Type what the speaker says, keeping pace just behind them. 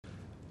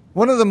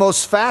One of the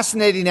most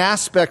fascinating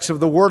aspects of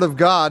the Word of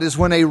God is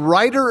when a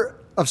writer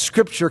of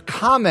Scripture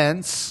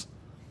comments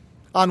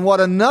on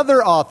what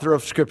another author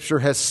of Scripture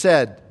has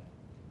said.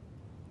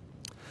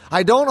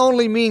 I don't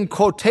only mean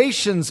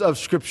quotations of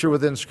Scripture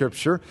within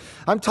Scripture.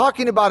 I'm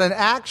talking about an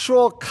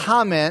actual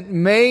comment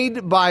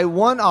made by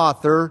one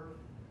author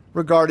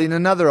regarding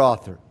another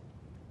author.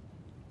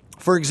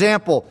 For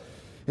example,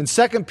 in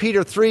 2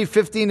 Peter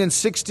 3:15 and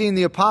 16,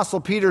 the Apostle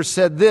Peter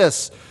said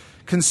this,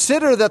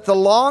 "Consider that the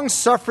long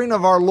suffering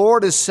of our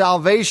Lord is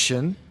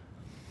salvation,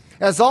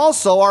 as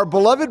also our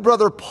beloved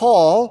brother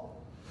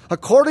Paul,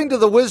 according to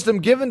the wisdom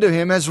given to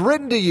him, has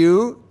written to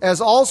you,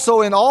 as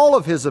also in all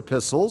of his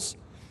epistles,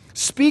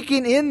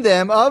 speaking in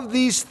them of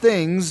these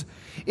things,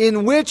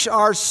 in which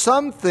are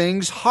some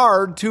things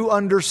hard to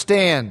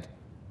understand."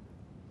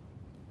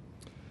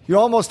 You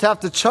almost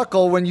have to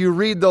chuckle when you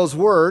read those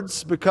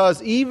words,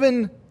 because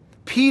even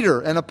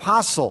Peter, an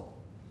apostle,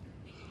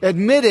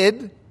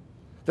 admitted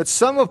that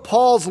some of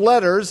Paul's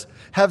letters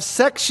have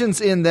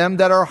sections in them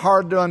that are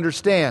hard to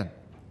understand.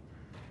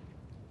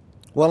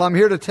 Well, I'm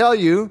here to tell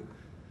you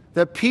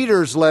that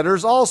Peter's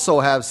letters also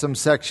have some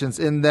sections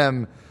in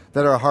them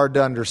that are hard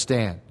to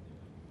understand.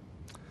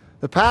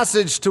 The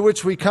passage to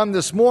which we come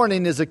this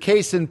morning is a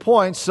case in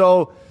point,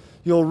 so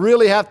you'll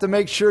really have to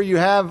make sure you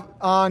have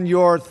on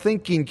your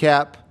thinking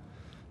cap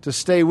to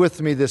stay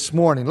with me this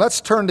morning.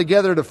 Let's turn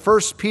together to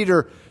 1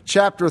 Peter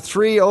chapter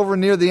 3, over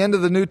near the end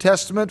of the New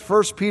Testament,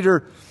 1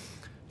 Peter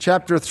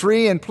chapter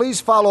 3, and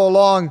please follow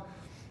along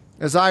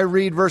as I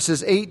read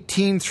verses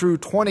 18 through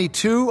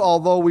 22,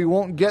 although we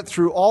won't get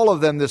through all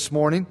of them this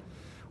morning.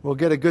 We'll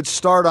get a good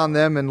start on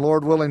them, and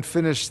Lord willing,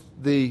 finish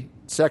the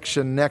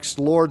section next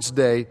Lord's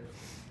Day.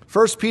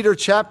 1 Peter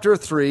chapter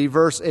 3,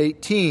 verse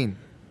 18.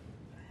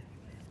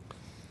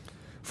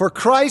 "For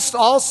Christ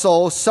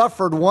also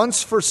suffered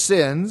once for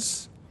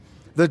sins,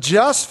 the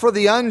just for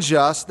the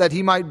unjust, that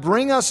he might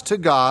bring us to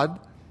God,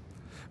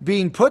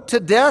 being put to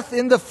death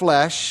in the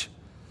flesh,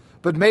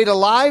 but made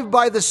alive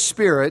by the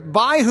Spirit,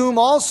 by whom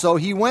also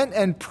he went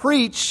and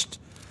preached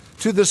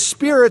to the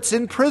spirits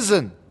in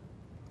prison,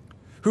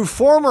 who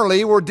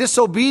formerly were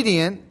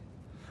disobedient,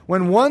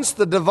 when once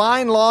the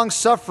divine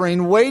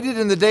long-suffering waited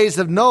in the days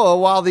of Noah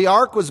while the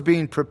ark was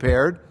being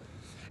prepared,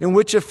 in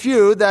which a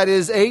few, that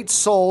is, 8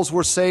 souls,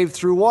 were saved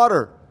through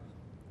water.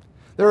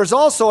 There is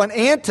also an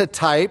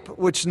antitype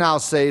which now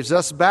saves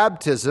us,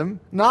 baptism,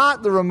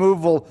 not the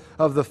removal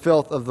of the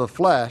filth of the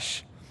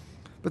flesh,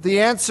 but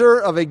the answer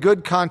of a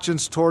good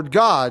conscience toward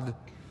God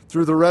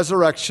through the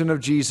resurrection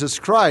of Jesus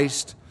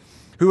Christ,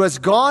 who has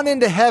gone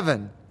into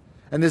heaven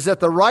and is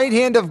at the right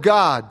hand of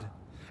God,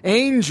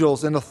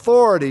 angels and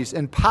authorities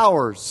and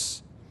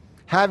powers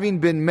having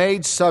been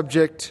made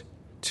subject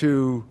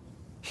to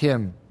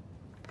him."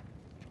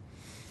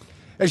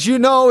 As you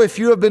know, if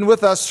you have been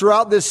with us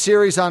throughout this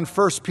series on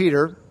 1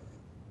 Peter,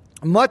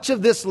 much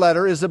of this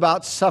letter is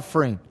about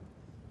suffering.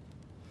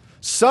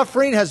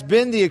 Suffering has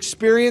been the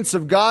experience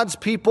of God's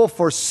people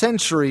for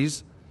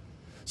centuries,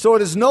 so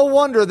it is no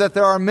wonder that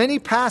there are many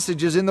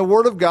passages in the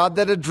Word of God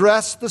that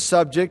address the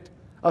subject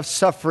of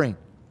suffering.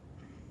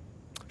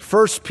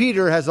 1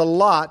 Peter has a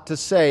lot to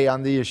say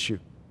on the issue.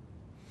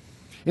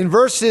 In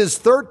verses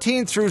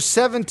 13 through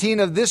 17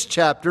 of this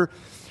chapter,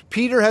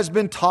 Peter has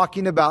been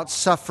talking about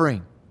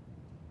suffering.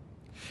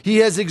 He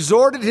has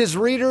exhorted his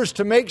readers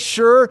to make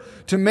sure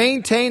to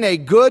maintain a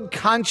good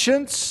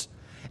conscience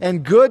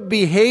and good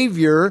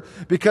behavior,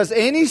 because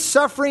any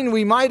suffering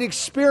we might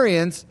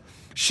experience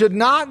should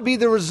not be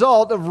the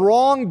result of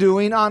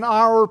wrongdoing on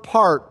our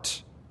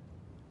part.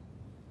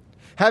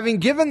 Having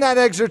given that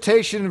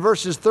exhortation in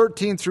verses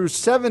 13 through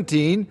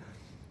 17,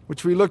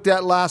 which we looked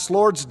at last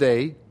Lord's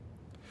Day,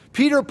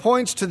 Peter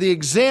points to the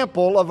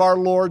example of our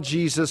Lord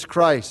Jesus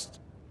Christ.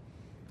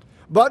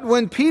 But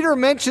when Peter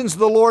mentions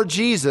the Lord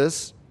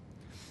Jesus,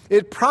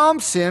 it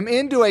prompts him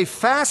into a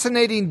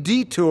fascinating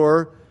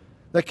detour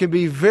that can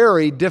be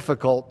very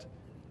difficult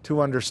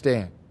to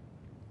understand.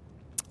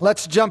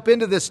 Let's jump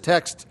into this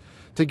text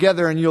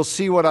together, and you'll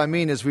see what I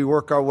mean as we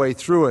work our way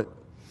through it.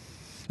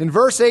 In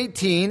verse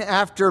 18,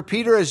 after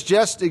Peter has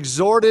just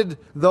exhorted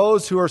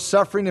those who are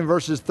suffering in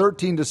verses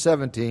 13 to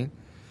 17,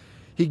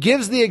 he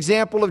gives the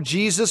example of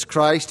Jesus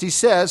Christ. He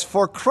says,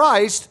 "For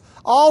Christ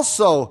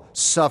also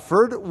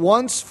suffered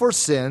once for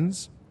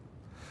sins,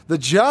 the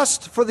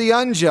just for the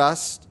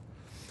unjust,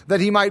 that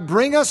he might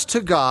bring us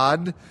to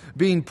God,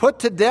 being put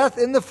to death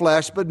in the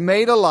flesh, but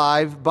made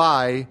alive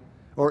by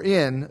or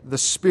in the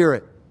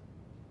Spirit."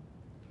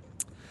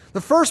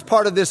 The first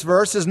part of this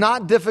verse is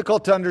not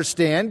difficult to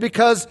understand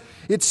because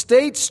it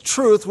states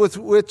truth with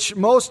which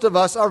most of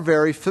us are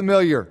very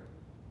familiar.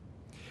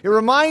 It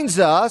reminds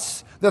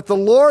us that the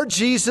Lord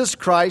Jesus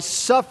Christ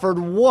suffered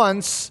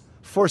once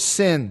for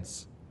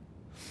sins.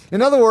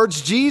 In other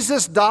words,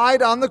 Jesus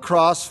died on the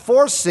cross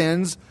for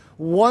sins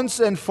once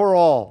and for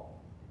all.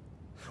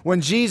 When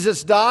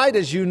Jesus died,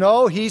 as you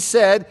know, he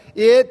said,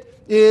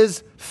 "It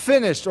is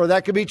finished," or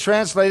that could be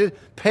translated,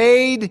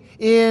 "paid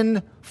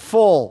in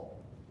full."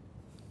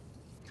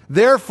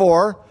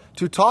 Therefore,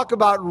 to talk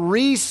about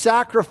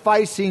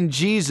re-sacrificing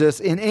Jesus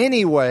in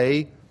any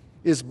way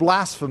is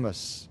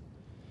blasphemous.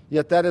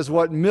 Yet that is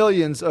what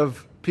millions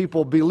of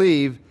people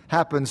believe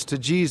happens to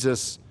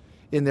Jesus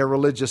in their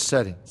religious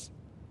settings.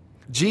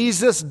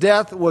 Jesus'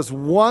 death was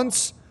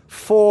once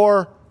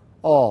for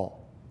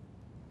all.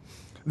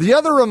 The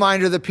other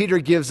reminder that Peter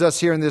gives us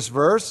here in this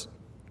verse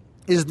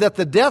is that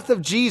the death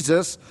of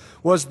Jesus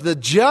was the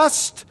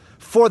just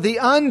for the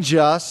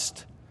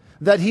unjust,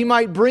 that he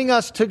might bring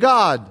us to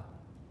God.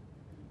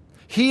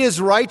 He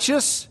is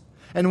righteous,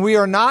 and we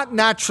are not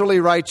naturally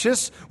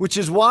righteous, which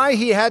is why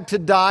he had to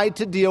die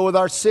to deal with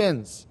our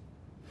sins.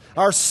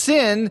 Our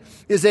sin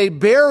is a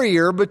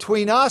barrier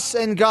between us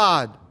and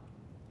God.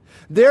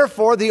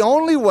 Therefore, the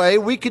only way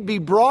we could be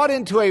brought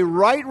into a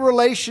right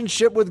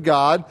relationship with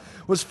God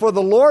was for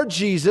the Lord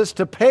Jesus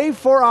to pay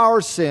for our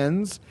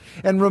sins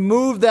and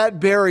remove that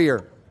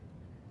barrier.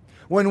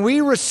 When we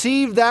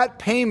receive that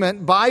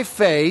payment by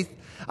faith,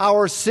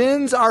 our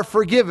sins are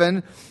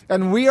forgiven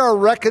and we are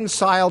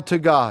reconciled to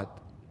God.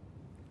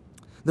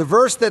 The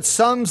verse that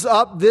sums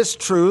up this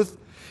truth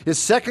is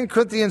 2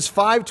 Corinthians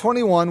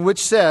 5:21,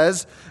 which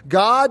says,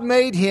 God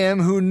made him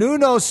who knew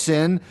no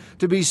sin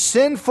to be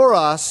sin for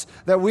us,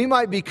 that we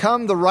might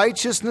become the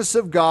righteousness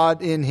of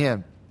God in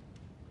him.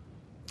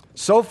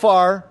 So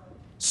far,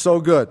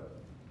 so good.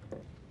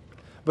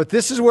 But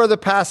this is where the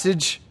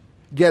passage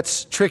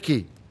gets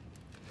tricky.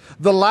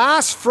 The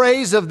last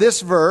phrase of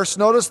this verse,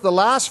 notice the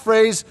last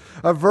phrase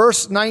of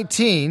verse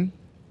 19,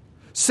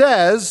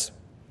 says,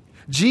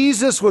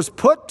 Jesus was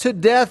put to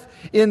death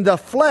in the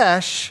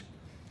flesh,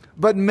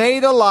 but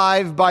made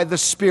alive by the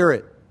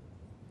Spirit.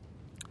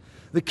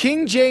 The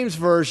King James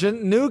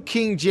Version, New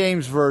King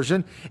James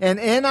Version, and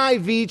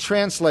NIV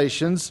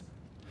translations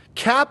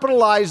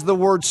capitalize the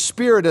word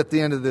Spirit at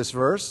the end of this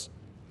verse.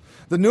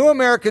 The New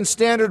American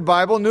Standard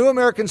Bible, New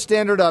American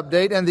Standard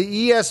Update, and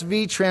the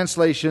ESV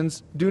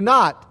translations do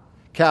not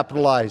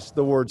capitalize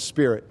the word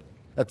Spirit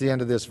at the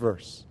end of this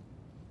verse.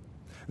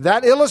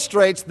 That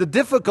illustrates the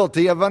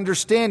difficulty of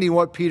understanding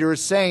what Peter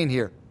is saying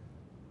here.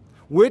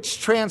 Which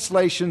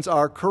translations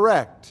are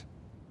correct?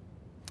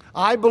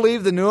 I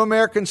believe the New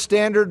American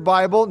Standard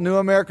Bible, New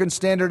American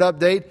Standard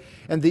Update,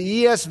 and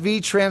the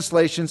ESV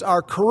translations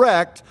are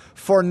correct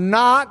for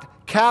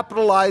not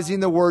capitalizing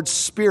the word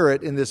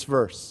Spirit in this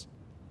verse.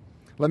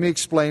 Let me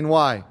explain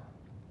why.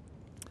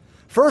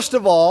 First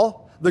of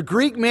all, the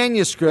Greek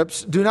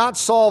manuscripts do not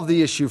solve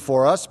the issue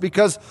for us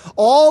because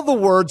all the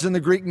words in the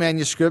Greek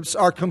manuscripts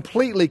are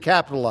completely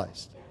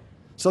capitalized.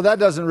 So that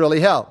doesn't really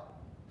help.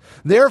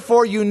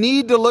 Therefore, you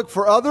need to look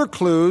for other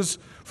clues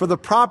for the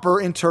proper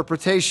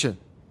interpretation.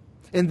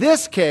 In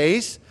this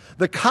case,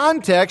 the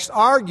context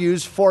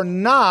argues for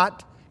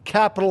not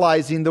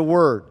capitalizing the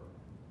word.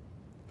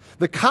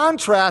 The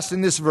contrast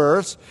in this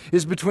verse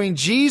is between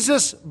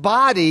Jesus'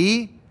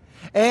 body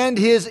and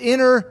his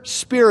inner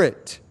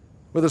spirit,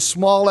 with a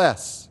small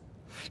s.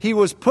 He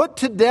was put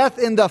to death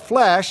in the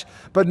flesh,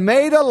 but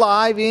made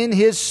alive in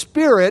his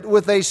spirit,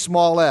 with a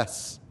small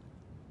s.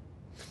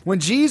 When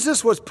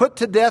Jesus was put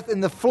to death in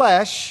the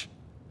flesh,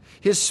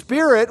 his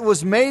spirit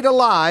was made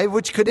alive,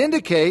 which could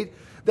indicate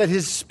that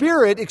his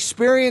spirit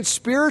experienced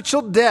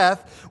spiritual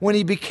death when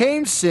he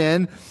became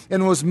sin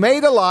and was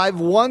made alive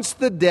once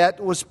the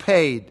debt was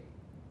paid.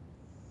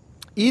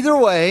 Either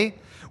way,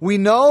 we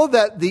know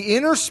that the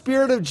inner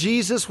spirit of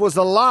Jesus was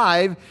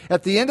alive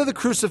at the end of the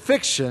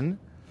crucifixion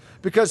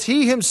because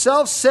he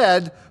himself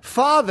said,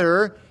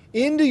 Father,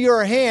 into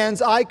your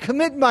hands I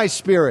commit my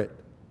spirit.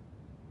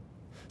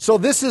 So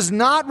this is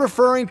not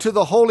referring to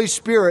the Holy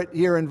Spirit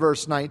here in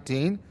verse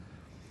 19,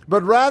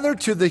 but rather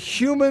to the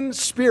human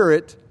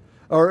spirit,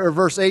 or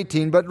verse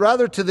 18, but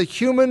rather to the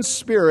human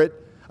spirit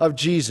of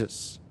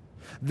Jesus.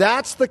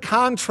 That's the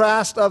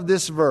contrast of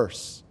this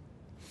verse.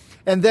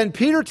 And then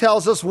Peter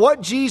tells us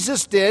what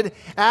Jesus did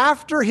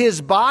after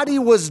his body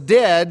was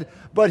dead,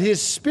 but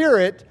his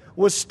spirit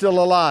was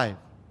still alive.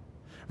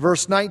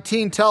 Verse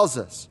 19 tells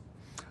us,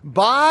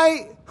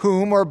 by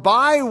whom or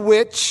by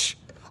which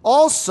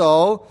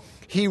also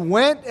he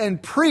went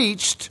and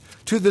preached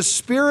to the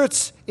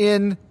spirits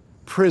in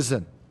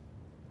prison.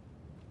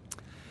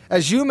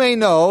 As you may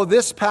know,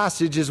 this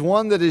passage is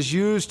one that is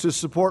used to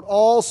support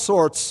all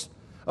sorts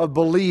of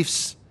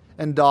beliefs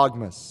and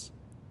dogmas.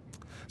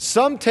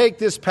 Some take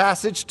this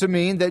passage to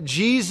mean that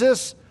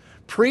Jesus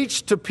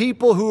preached to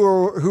people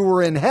who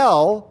were in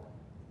hell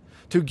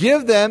to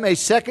give them a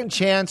second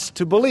chance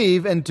to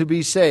believe and to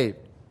be saved.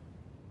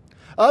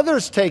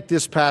 Others take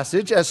this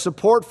passage as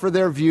support for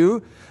their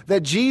view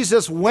that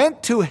Jesus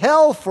went to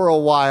hell for a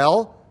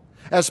while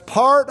as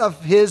part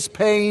of his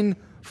paying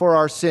for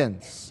our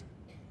sins.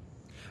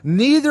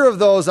 Neither of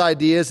those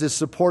ideas is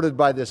supported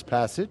by this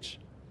passage,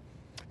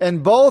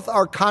 and both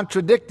are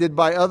contradicted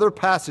by other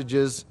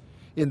passages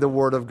in the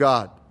Word of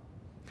God.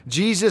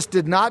 Jesus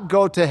did not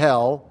go to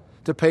hell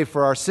to pay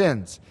for our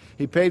sins.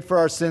 He paid for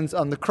our sins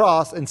on the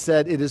cross and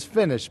said, it is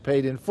finished,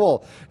 paid in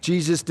full.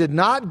 Jesus did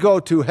not go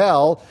to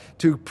hell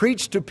to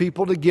preach to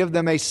people to give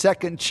them a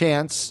second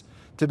chance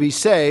to be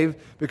saved,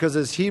 because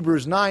as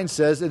Hebrews 9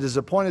 says, it is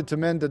appointed to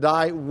men to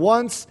die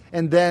once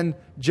and then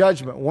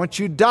judgment. Once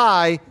you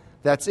die,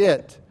 that's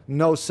it.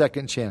 No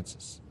second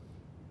chances.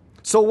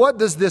 So what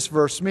does this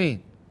verse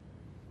mean?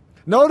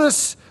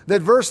 Notice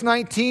that verse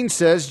 19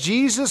 says,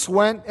 Jesus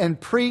went and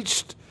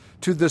preached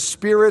to the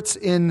spirits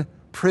in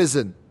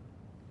prison.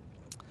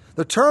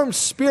 The term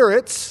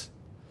spirits,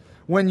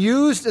 when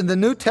used in the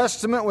New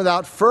Testament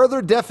without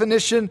further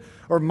definition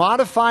or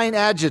modifying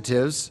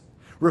adjectives,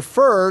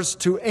 refers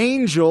to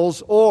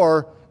angels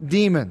or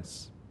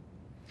demons.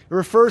 It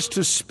refers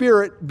to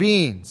spirit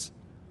beings.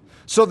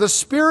 So the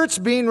spirits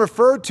being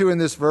referred to in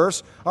this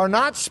verse are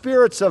not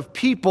spirits of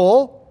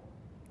people,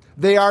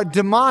 they are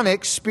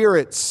demonic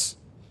spirits.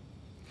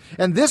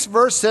 And this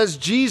verse says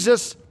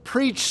Jesus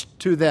preached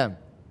to them.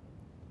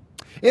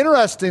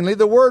 Interestingly,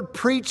 the word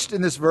preached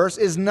in this verse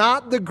is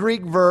not the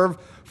Greek verb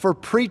for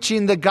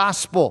preaching the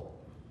gospel.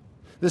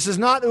 This is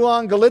not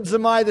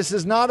euangelizomai. This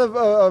is not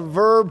a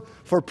verb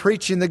for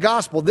preaching the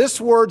gospel.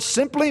 This word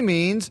simply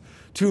means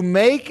to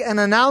make an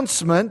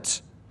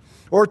announcement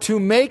or to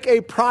make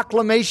a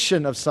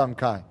proclamation of some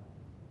kind.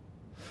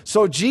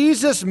 So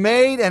Jesus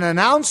made an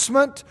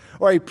announcement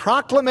or a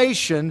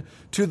proclamation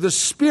to the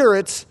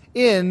spirits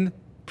in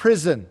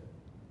prison.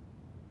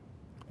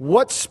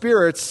 What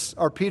spirits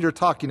are Peter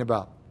talking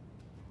about?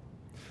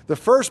 The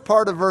first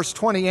part of verse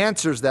 20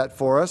 answers that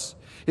for us.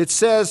 It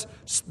says,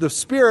 the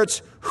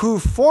spirits who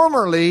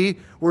formerly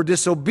were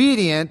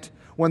disobedient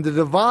when the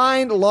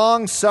divine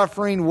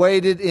long-suffering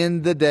waited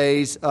in the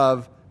days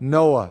of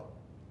Noah.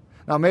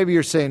 Now maybe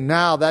you're saying,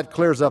 now that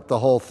clears up the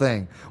whole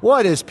thing.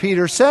 What is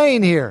Peter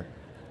saying here?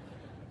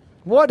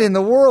 What in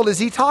the world is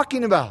he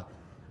talking about?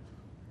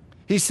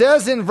 He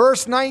says in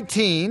verse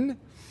 19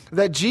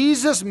 that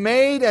Jesus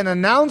made an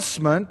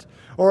announcement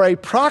or a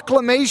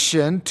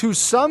proclamation to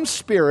some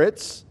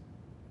spirits.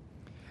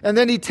 And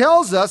then he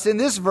tells us in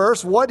this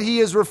verse what he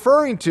is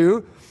referring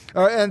to,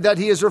 and that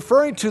he is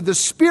referring to the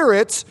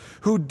spirits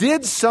who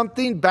did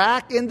something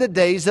back in the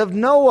days of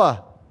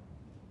Noah.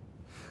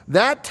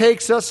 That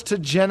takes us to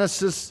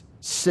Genesis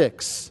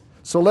 6.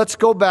 So let's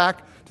go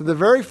back to the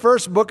very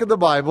first book of the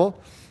Bible,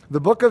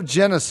 the book of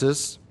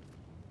Genesis,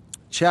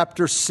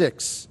 chapter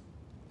 6.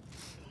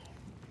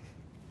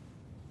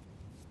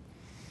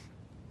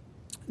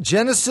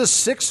 Genesis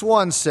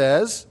 6:1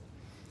 says,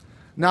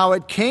 "Now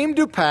it came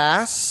to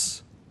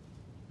pass,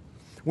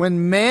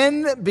 when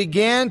men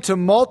began to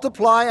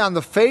multiply on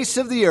the face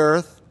of the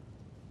earth,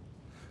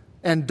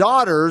 and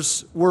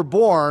daughters were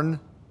born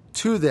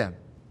to them."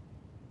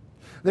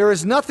 There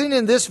is nothing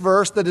in this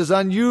verse that is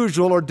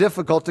unusual or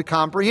difficult to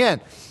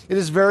comprehend. It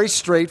is very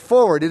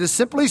straightforward. It is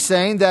simply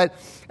saying that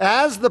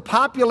as the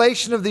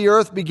population of the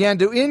earth began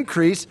to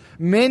increase,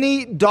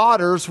 many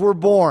daughters were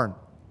born.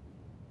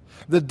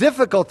 The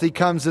difficulty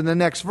comes in the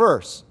next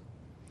verse.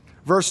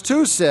 Verse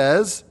 2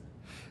 says,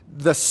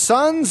 "The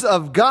sons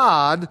of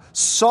God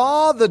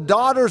saw the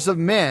daughters of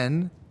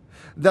men,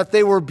 that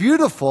they were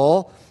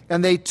beautiful,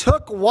 and they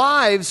took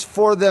wives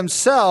for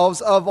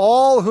themselves of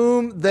all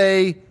whom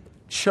they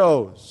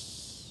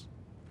chose."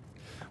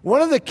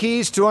 One of the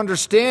keys to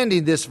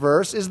understanding this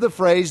verse is the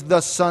phrase,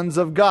 "the sons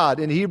of God."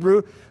 In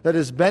Hebrew, that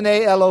is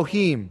B'nai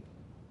Elohim.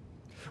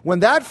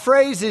 When that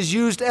phrase is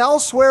used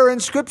elsewhere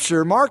in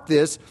Scripture, mark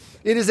this,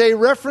 it is a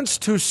reference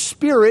to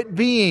spirit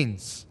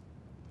beings.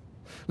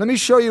 Let me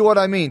show you what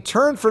I mean.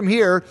 Turn from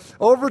here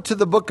over to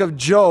the book of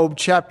Job,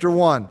 chapter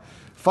 1.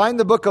 Find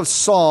the book of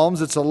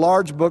Psalms. It's a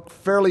large book,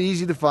 fairly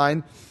easy to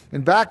find.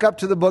 And back up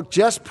to the book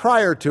just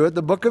prior to it,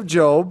 the book of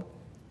Job,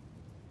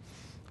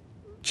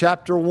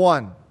 chapter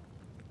 1.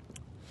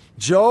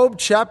 Job,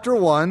 chapter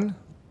 1,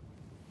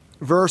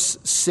 verse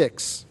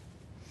 6.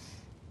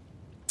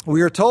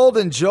 We are told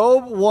in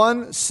Job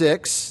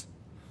 1:6,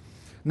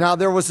 "Now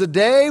there was a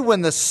day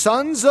when the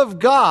sons of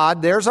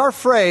God," there's our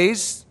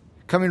phrase,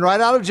 coming right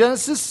out of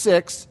Genesis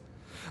 6,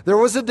 "there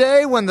was a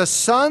day when the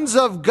sons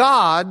of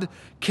God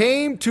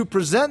came to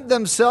present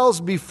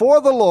themselves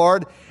before the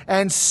Lord,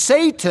 and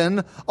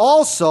Satan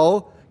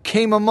also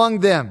came among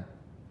them."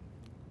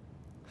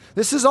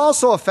 This is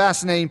also a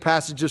fascinating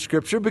passage of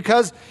Scripture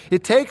because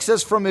it takes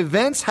us from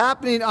events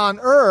happening on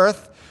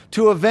earth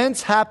to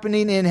events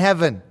happening in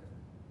heaven.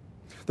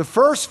 The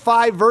first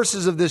 5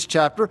 verses of this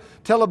chapter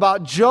tell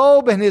about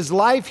Job and his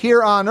life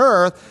here on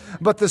earth,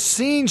 but the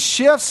scene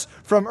shifts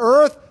from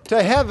earth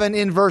to heaven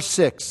in verse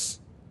 6.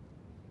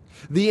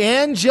 The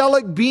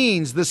angelic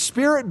beings, the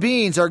spirit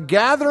beings, are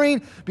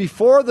gathering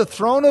before the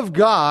throne of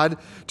God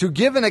to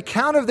give an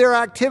account of their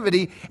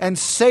activity, and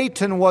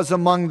Satan was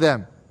among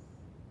them.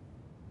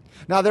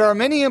 Now, there are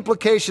many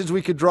implications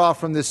we could draw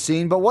from this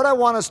scene, but what I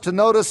want us to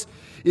notice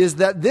is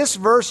that this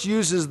verse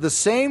uses the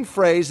same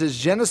phrase as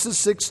Genesis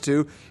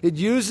 6:2. It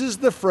uses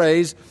the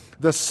phrase,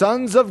 "the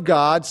sons of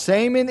God,"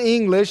 same in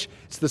English.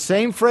 It's the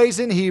same phrase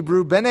in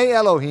Hebrew, B'nai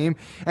Elohim,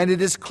 and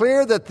it is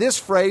clear that this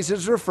phrase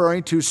is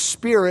referring to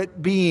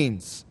spirit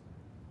beings.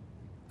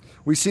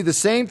 We see the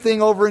same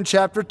thing over in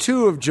chapter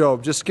 2 of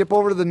Job. Just skip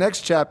over to the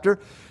next chapter,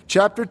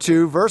 chapter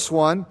 2, verse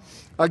 1.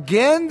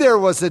 Again there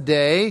was a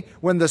day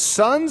when the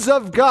sons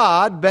of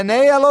God,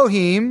 B'nai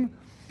Elohim,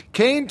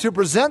 came to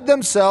present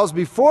themselves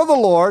before the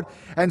Lord,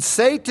 and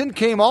Satan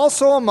came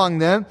also among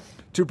them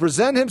to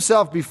present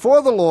himself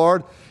before the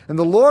Lord. And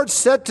the Lord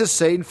said to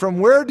Satan, "From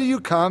where do you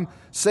come?"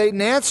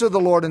 Satan answered the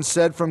Lord and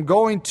said, "From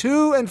going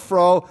to and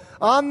fro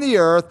on the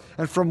earth,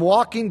 and from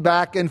walking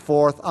back and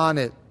forth on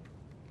it."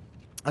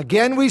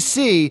 Again, we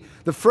see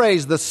the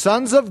phrase, the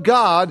sons of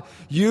God,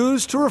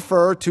 used to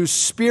refer to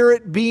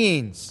spirit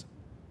beings.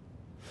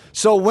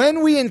 So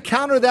when we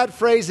encounter that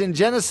phrase in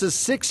Genesis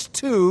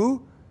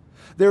 6:2,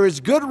 there is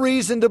good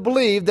reason to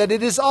believe that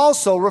it is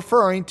also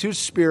referring to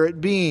spirit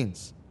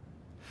beings.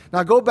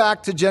 Now go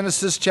back to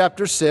Genesis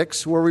chapter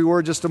 6, where we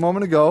were just a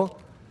moment ago.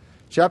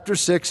 Chapter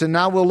 6, and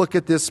now we'll look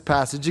at this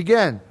passage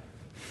again.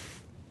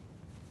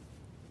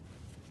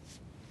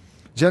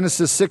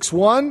 Genesis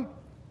 6:1.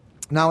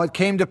 Now it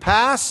came to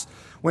pass,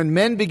 when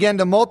men began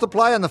to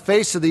multiply on the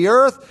face of the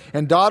earth,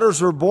 and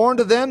daughters were born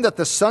to them, that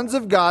the sons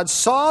of God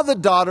saw the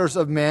daughters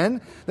of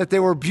men, that they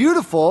were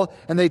beautiful,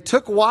 and they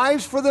took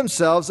wives for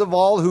themselves of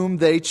all whom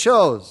they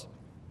chose.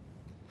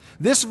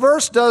 This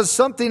verse does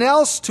something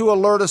else to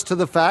alert us to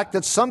the fact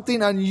that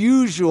something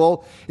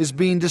unusual is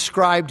being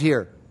described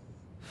here.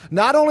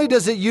 Not only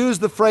does it use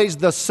the phrase,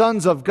 the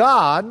sons of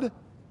God,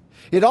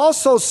 it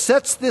also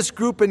sets this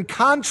group in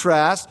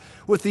contrast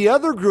with the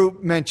other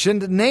group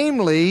mentioned,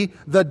 namely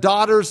the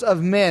daughters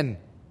of men.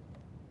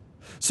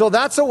 So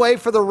that's a way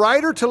for the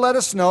writer to let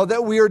us know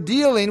that we are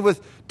dealing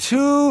with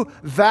two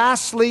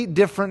vastly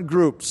different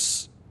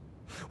groups.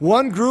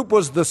 One group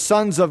was the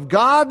sons of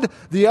God,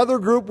 the other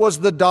group was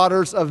the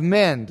daughters of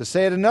men. To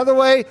say it another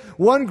way,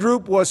 one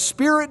group was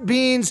spirit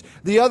beings,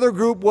 the other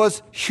group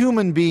was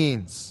human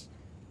beings.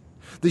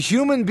 The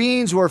human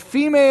beings were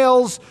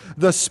females,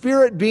 the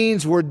spirit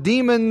beings were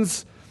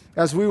demons,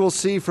 as we will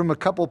see from a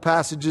couple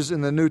passages in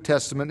the New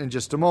Testament in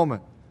just a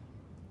moment.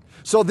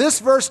 So this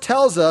verse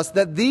tells us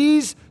that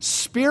these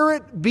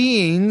spirit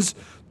beings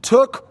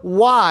took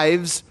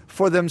wives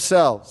for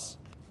themselves.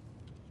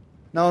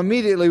 Now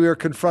immediately we are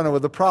confronted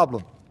with a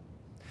problem.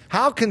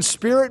 How can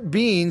spirit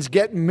beings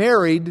get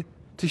married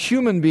to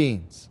human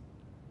beings?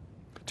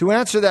 To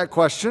answer that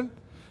question,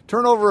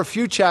 turn over a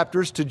few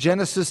chapters to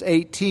Genesis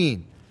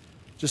 18.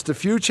 Just a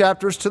few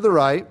chapters to the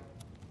right.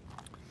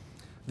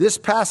 This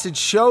passage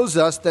shows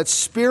us that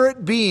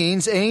spirit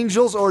beings,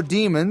 angels or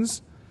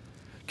demons,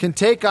 can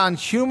take on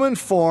human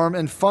form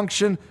and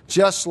function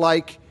just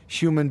like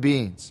human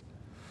beings.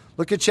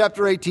 Look at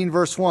chapter 18,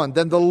 verse 1.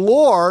 Then the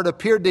Lord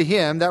appeared to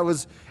him, that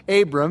was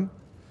Abram,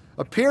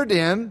 appeared to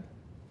him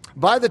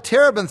by the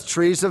terebinth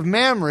trees of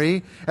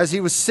Mamre as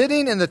he was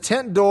sitting in the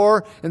tent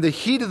door in the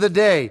heat of the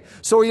day.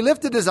 So he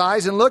lifted his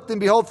eyes and looked, and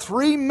behold,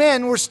 3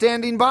 men were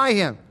standing by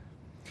him.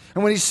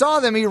 And when he saw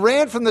them, he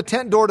ran from the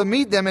tent door to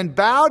meet them and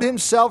bowed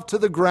himself to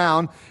the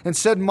ground and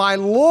said, "My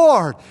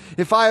Lord,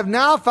 if I have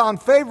now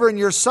found favor in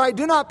your sight,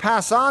 do not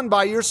pass on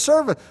by your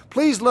servant.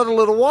 Please let a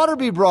little water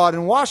be brought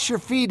and wash your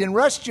feet and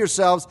rest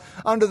yourselves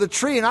under the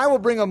tree. And I will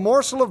bring a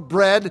morsel of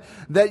bread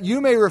that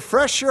you may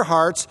refresh your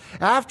hearts.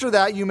 After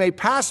that you may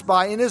pass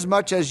by,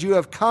 inasmuch as you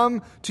have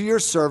come to your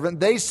servant."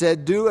 They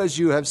said, "Do as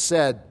you have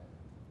said."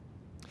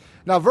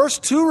 Now verse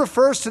 2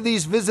 refers to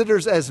these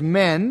visitors as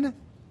men.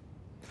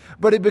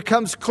 But it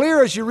becomes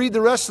clear as you read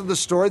the rest of the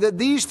story that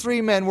these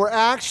 3 men were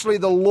actually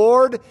the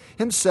Lord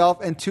himself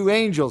and 2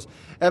 angels.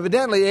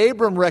 Evidently,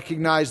 Abram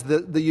recognized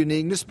the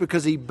uniqueness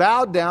because he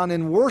bowed down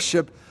in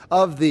worship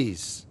of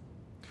these.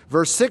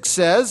 Verse 6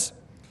 says,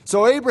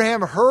 "So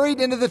Abraham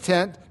hurried into the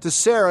tent to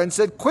Sarah and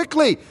said,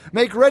 'Quickly,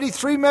 make ready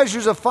 3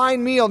 measures of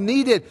fine meal,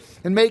 knead it,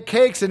 and make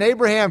cakes.' And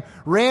Abraham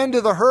ran to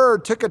the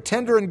herd, took a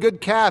tender and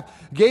good calf,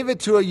 gave it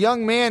to a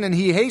young man, and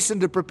he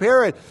hastened to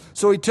prepare it.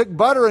 So he took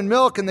butter and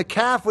milk and the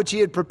calf which he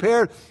had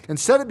prepared and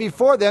set it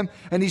before them,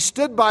 and he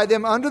stood by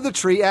them under the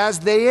tree as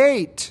they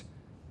ate.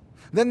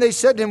 Then they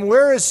said to him,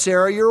 'Where is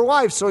Sarah, your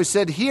wife?' So he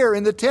said, 'Here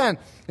in the tent.'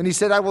 And he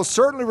said, 'I will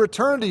certainly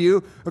return to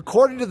you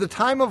according to the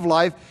time of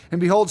life, and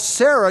behold,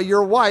 Sarah,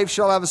 your wife,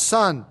 shall have a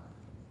son.'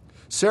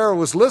 Sarah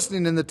was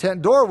listening in the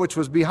tent door which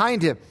was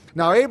behind him.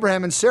 Now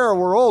Abraham and Sarah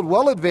were old,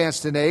 well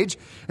advanced in age,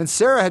 and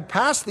Sarah had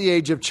passed the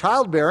age of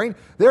childbearing.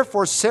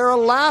 Therefore Sarah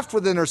laughed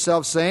within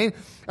herself, saying,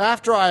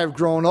 'After I have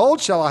grown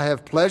old, shall I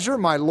have pleasure,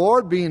 my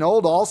Lord being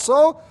old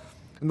also?'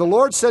 And the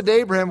Lord said to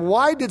Abraham,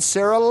 'Why did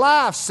Sarah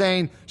laugh,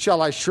 saying,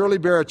 Shall I surely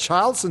bear a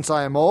child since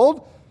I am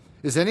old?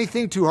 Is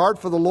anything too hard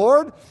for the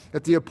Lord?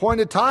 At the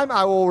appointed time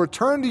I will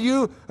return to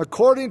you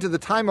according to the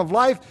time of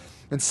life,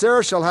 and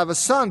Sarah shall have a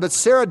son.' But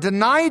Sarah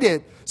denied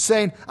it,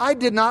 saying, 'I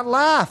did not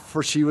laugh,'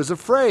 for she was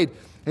afraid.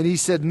 And he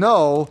said,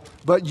 'No,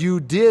 but you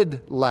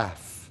did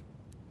laugh.'"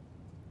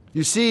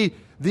 You see,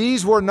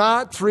 these were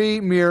not 3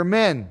 mere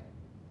men.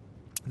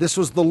 This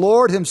was the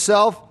Lord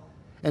himself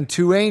and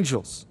 2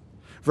 angels.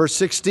 Verse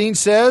 16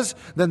 says,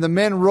 "Then the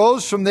men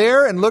rose from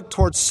there and looked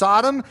toward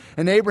Sodom,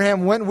 and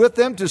Abraham went with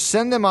them to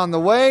send them on the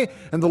way.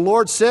 And the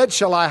Lord said,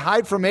 'Shall I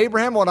hide from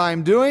Abraham what I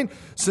am doing?'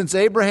 since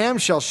Abraham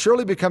shall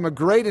surely become a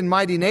great and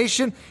mighty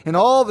nation, and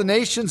all the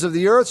nations of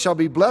the earth shall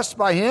be blessed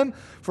by him.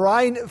 For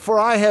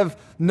I have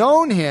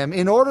known him,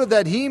 in order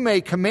that he may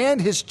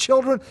command his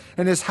children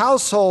and his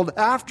household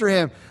after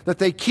him, that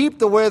they keep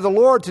the way of the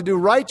Lord to do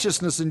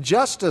righteousness and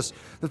justice,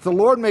 that the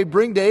Lord may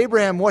bring to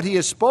Abraham what he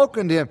has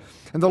spoken to him.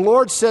 And the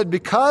Lord said,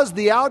 because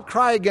the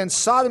outcry against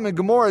Sodom and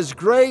Gomorrah is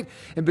great,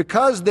 and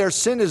because their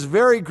sin is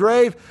very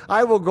grave,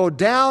 I will go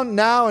down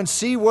now and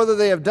see whether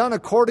they have done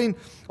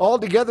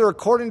altogether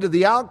according to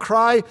the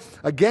outcry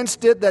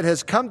against it that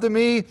has come to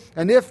me,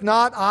 and if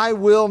not, I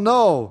will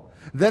know.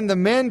 Then the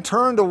men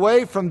turned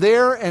away from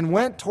there and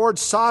went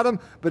towards Sodom,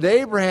 but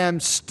Abraham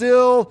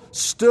still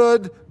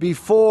stood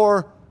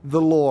before the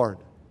Lord.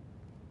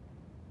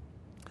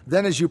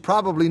 Then, as you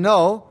probably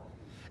know,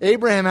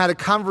 Abraham had a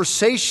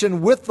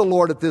conversation with the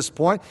Lord at this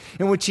point,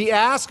 in which he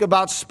asked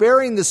about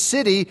sparing the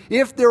city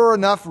if there were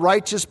enough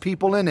righteous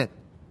people in it.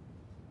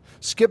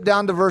 Skip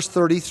down to verse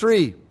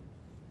 33,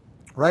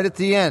 right at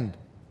the end.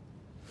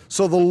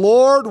 So the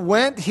Lord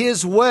went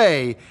his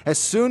way as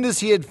soon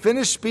as he had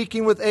finished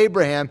speaking with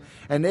Abraham,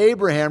 and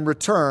Abraham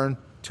returned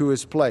to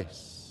his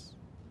place.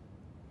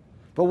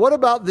 But what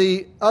about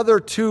the other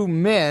two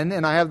men,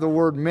 and I have the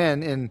word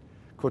men in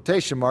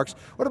quotation marks,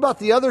 what about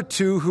the other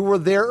two who were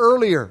there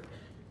earlier?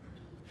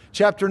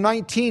 Chapter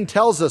 19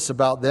 tells us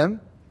about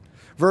them.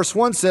 Verse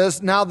 1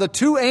 says, now the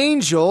two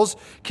angels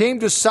came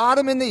to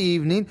Sodom in the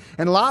evening,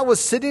 and Lot was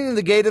sitting in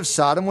the gate of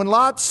Sodom. When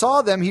Lot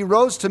saw them, he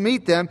rose to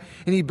meet them,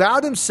 and he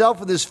bowed himself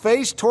with his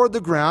face toward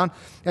the ground.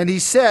 And he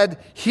said,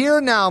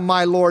 hear now,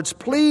 my lords,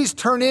 please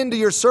turn into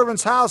your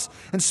servant's house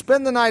and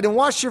spend the night and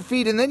wash your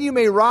feet, and then you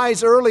may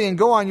rise early and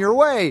go on your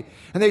way.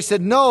 And they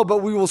said, no,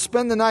 but we will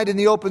spend the night in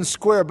the open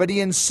square. But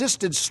he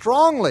insisted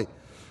strongly.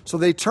 So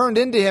they turned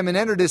into him and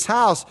entered his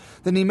house.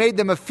 Then he made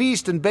them a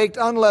feast and baked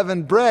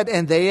unleavened bread,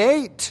 and they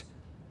ate.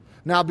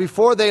 Now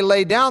before they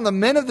lay down, the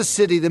men of the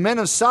city, the men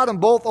of Sodom,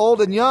 both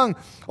old and young,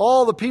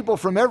 all the people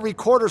from every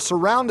quarter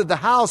surrounded the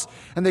house,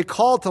 and they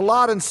called to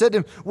Lot and said to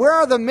him, where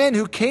are the men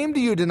who came to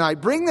you tonight?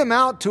 Bring them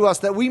out to us,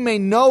 that we may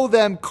know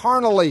them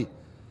carnally.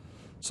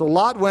 So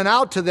Lot went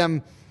out to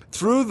them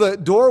through the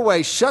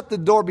doorway, shut the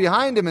door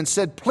behind him, and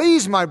said,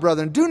 please, my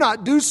brethren, do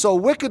not do so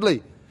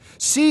wickedly.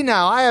 See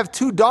now, I have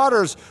 2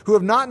 daughters who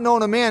have not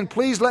known a man.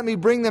 Please let me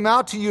bring them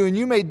out to you, and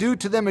you may do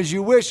to them as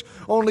you wish.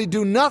 Only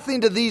do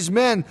nothing to these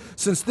men,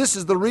 since this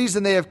is the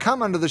reason they have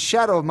come under the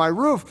shadow of my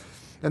roof.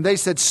 And they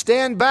said,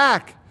 stand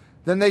back.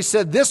 Then they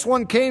said, this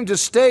one came to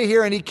stay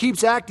here, and he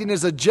keeps acting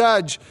as a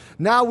judge.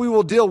 Now we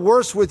will deal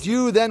worse with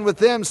you than with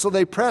them. So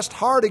they pressed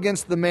hard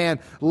against the man,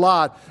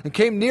 Lot, and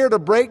came near to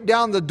break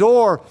down the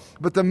door.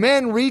 But the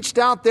men reached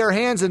out their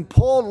hands and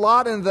pulled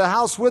Lot into the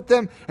house with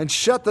them and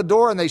shut the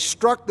door. And they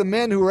struck the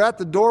men who were at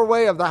the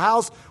doorway of the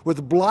house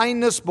with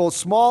blindness, both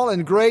small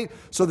and great,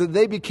 so that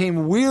they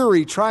became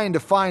weary trying to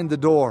find the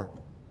door.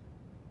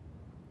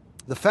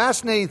 The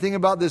fascinating thing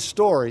about this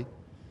story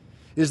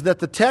is that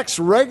the text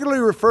regularly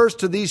refers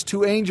to these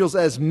 2 angels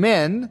as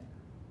men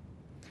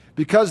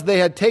because they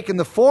had taken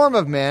the form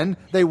of men.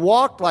 They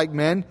walked like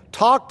men,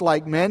 talked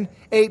like men,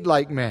 ate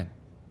like men.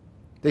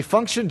 They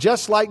functioned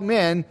just like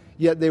men,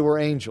 yet they were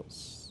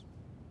angels.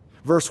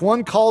 Verse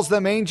 1 calls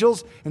them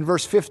angels, and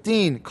verse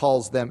 15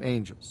 calls them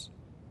angels.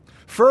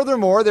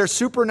 Furthermore, their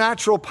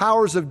supernatural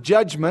powers of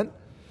judgment,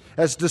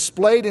 as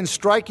displayed in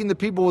striking the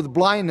people with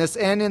blindness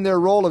and in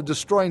their role of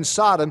destroying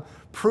Sodom,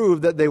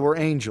 prove that they were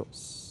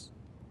angels.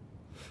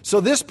 So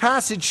this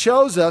passage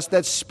shows us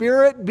that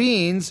spirit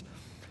beings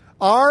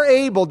are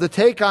able to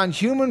take on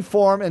human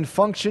form and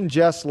function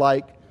just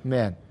like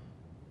men.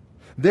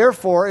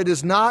 Therefore, it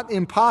is not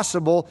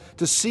impossible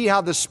to see how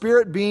the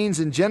spirit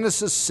beings in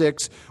Genesis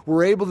 6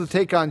 were able to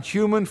take on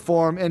human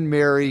form and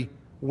marry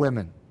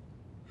women.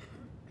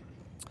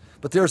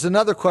 But there's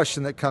another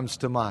question that comes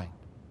to mind.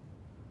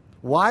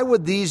 Why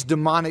would these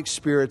demonic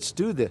spirits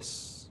do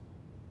this?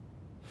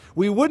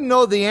 We wouldn't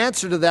know the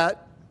answer to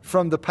that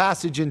from the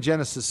passage in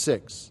Genesis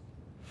 6.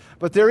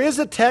 But there is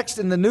a text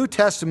in the New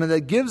Testament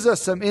that gives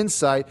us some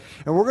insight,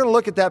 and we're going to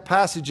look at that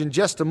passage in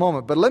just a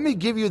moment. But let me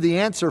give you the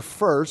answer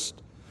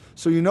first,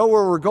 so you know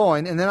where we're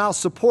going, and then I'll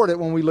support it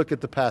when we look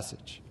at the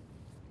passage.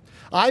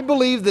 I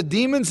believe the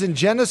demons in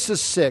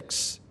Genesis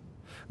 6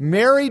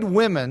 married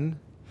women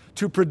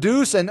to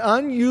produce an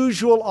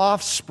unusual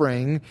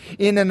offspring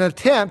in an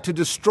attempt to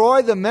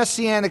destroy the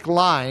messianic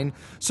line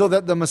so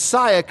that the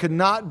Messiah could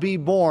not be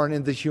born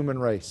in the human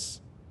race.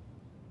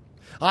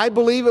 I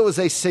believe it was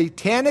a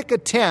satanic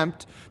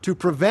attempt to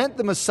prevent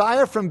the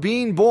Messiah from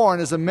being born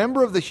as a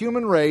member of the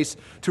human race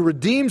to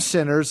redeem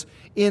sinners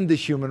in the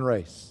human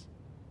race.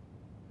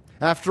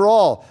 After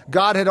all,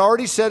 God had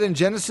already said in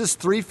Genesis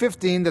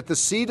 3:15 that the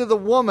seed of the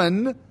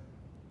woman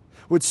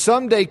would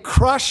someday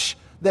crush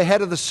the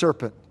head of the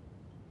serpent.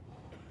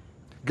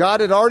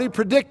 God had already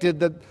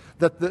predicted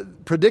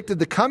predicted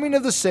the coming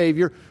of the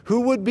Savior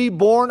who would be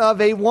born of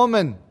a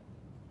woman.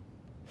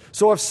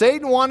 So if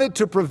Satan wanted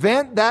to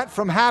prevent that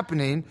from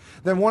happening,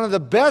 then one of the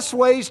best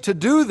ways to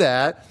do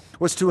that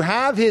was to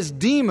have his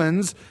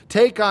demons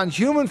take on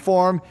human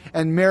form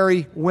and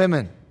marry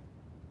women.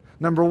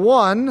 Number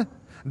one,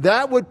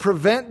 that would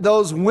prevent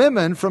those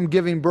women from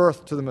giving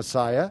birth to the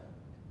Messiah.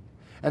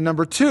 And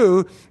number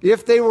two,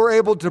 if they were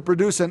able to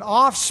produce an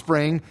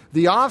offspring,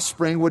 the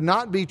offspring would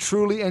not be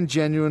truly and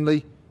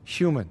genuinely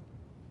human.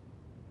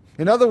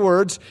 In other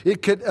words,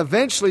 it could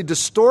eventually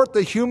distort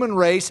the human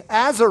race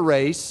as a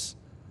race,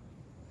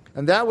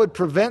 and that would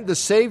prevent the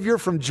Savior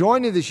from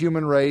joining the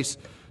human race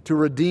to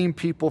redeem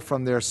people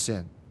from their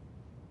sin.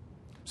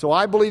 So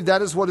I believe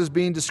that is what is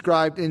being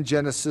described in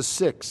Genesis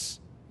 6.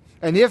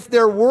 And if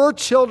there were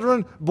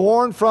children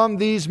born from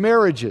these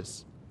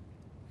marriages,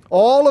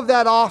 all of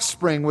that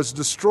offspring was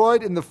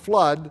destroyed in the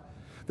flood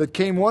that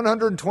came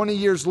 120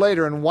 years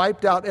later and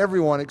wiped out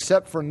everyone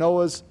except for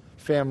Noah's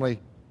family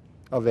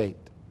of 8.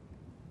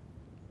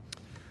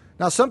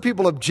 Now, some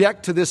people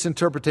object to this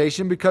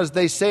interpretation because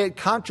they say it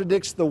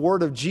contradicts the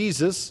word of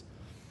Jesus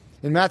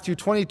in Matthew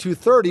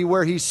 22:30,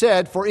 where he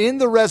said, "For in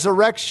the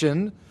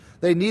resurrection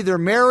they neither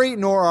marry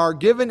nor are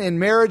given in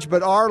marriage,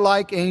 but are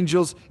like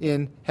angels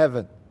in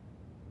heaven."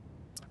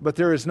 But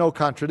there is no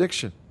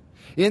contradiction.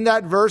 In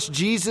that verse,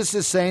 Jesus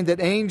is saying that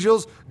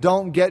angels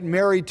don't get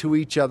married to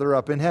each other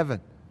up in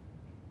heaven.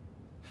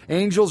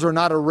 Angels are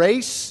not a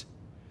race,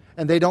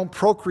 and they don't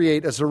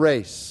procreate as a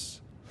race.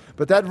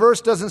 But that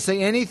verse doesn't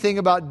say anything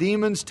about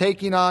demons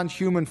taking on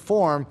human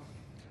form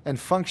and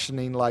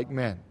functioning like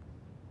men.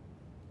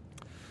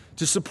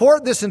 To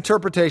support this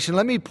interpretation,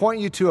 let me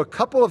point you to a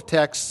couple of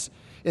texts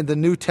in the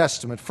New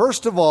Testament.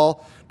 First of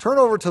all, turn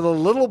over to the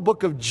little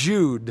book of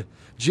Jude,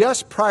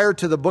 just prior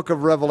to the book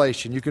of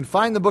Revelation. You can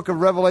find the book of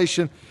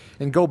Revelation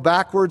and go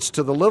backwards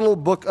to the little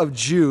book of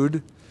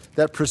Jude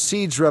that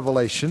precedes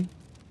Revelation.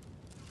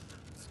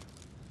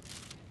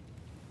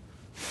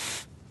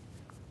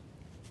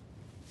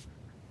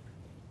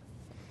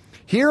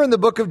 Here in the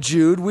book of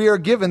Jude, we are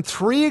given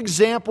 3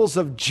 examples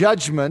of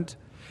judgment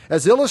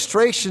as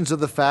illustrations of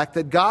the fact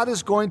that God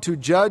is going to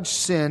judge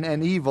sin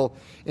and evil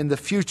in the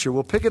future.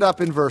 We'll pick it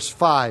up in verse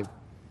 5.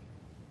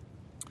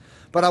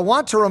 "But I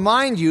want to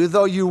remind you,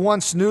 though you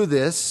once knew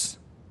this,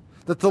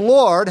 that the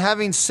Lord,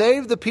 having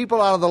saved the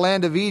people out of the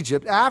land of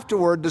Egypt,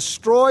 afterward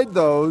destroyed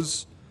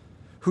those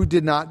who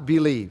did not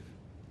believe."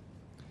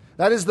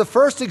 That is the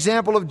first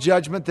example of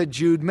judgment that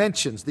Jude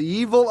mentions, the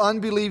evil,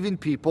 unbelieving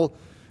people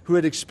who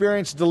had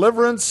experienced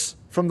deliverance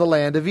from the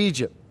land of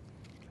Egypt.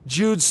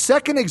 Jude's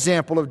second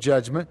example of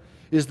judgment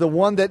is the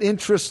one that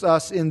interests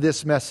us in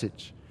this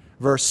message.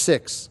 Verse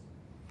 6.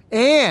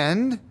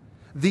 "And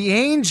the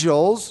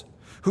angels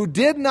who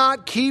did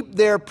not keep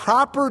their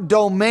proper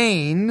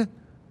domain,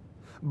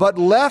 but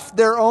left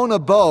their own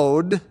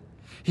abode,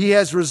 he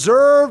has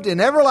reserved in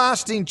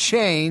everlasting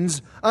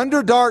chains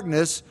under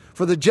darkness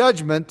for the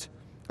judgment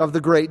of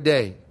the great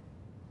day."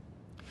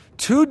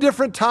 2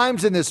 different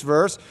times in this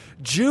verse,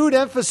 Jude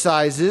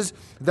emphasizes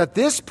that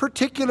this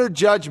particular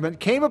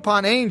judgment came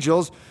upon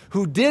angels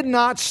who did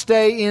not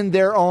stay in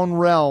their own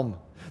realm.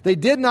 They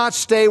did not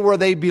stay where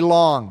they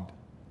belonged.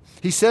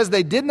 He says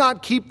they did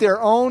not keep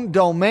their own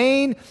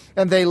domain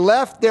and they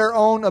left their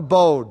own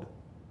abode.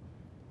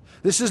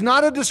 This is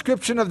not a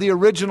description of the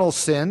original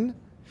sin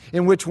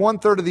in which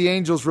 1/3 of the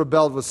angels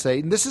rebelled with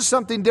Satan. This is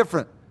something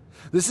different.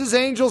 This is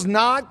angels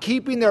not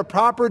keeping their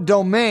proper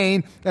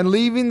domain and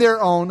leaving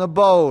their own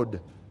abode.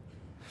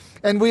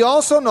 And we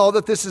also know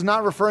that this is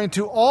not referring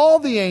to all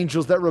the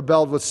angels that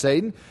rebelled with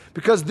Satan,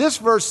 because this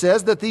verse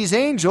says that these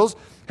angels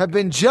have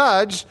been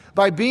judged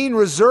by being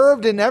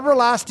reserved in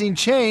everlasting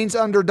chains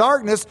under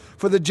darkness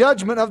for the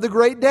judgment of the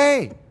great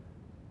day.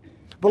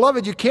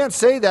 Beloved, you can't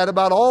say that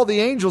about all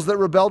the angels that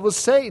rebelled with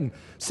Satan.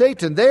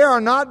 They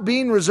are not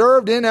being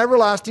reserved in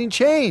everlasting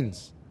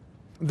chains.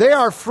 They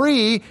are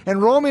free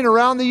and roaming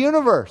around the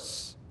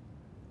universe.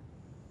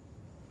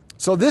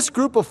 So this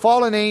group of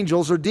fallen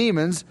angels or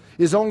demons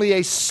is only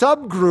a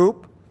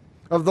subgroup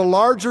of the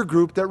larger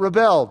group that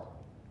rebelled.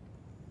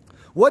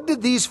 What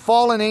did these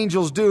fallen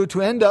angels do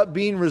to end up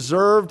being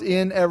reserved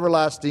in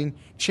everlasting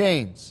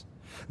chains?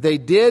 They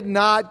did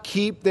not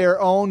keep their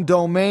own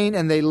domain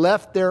and they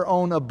left their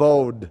own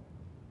abode.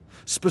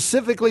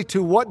 Specifically,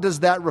 to what does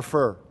that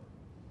refer?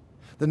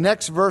 The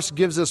next verse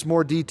gives us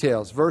more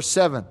details. Verse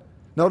 7.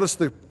 Notice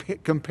the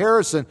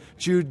comparison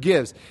Jude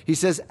gives. He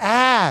says,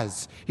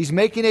 he's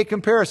making a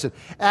comparison.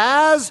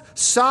 "As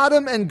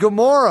Sodom and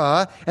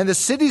Gomorrah and the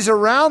cities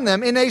around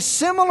them, in a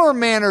similar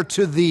manner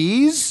to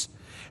these,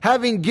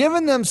 having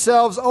given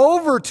themselves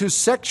over to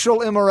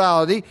sexual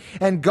immorality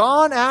and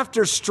gone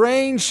after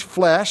strange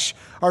flesh,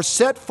 are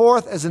set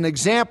forth as an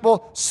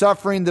example,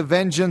 suffering the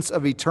vengeance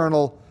of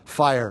eternal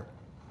fire."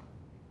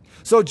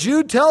 So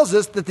Jude tells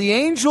us that the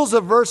angels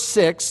of verse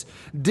 6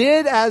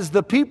 did as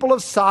the people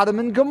of Sodom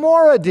and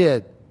Gomorrah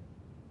did.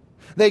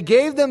 They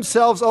gave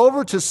themselves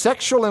over to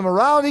sexual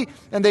immorality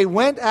and they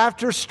went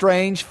after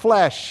strange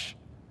flesh.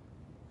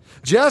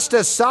 Just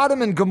as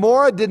Sodom and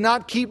Gomorrah did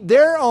not keep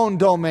their own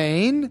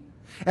domain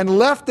and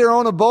left their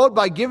own abode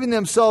by giving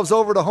themselves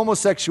over to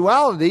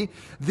homosexuality,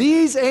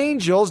 these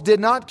angels did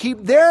not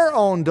keep their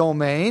own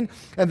domain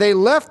and they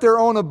left their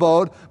own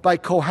abode by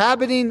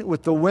cohabiting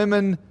with the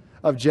women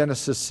of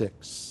Genesis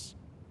 6.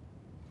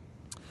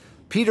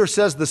 Peter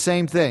says the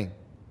same thing.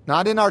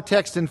 Not in our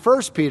text in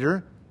 1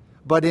 Peter,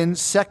 but in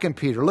 2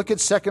 Peter. Look at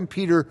 2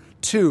 Peter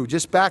 2.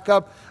 Just back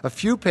up a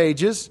few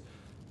pages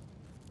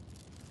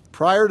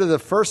prior to the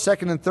 1st,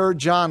 2nd, and 3rd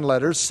John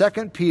letters.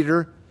 2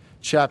 Peter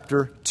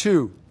chapter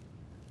 2.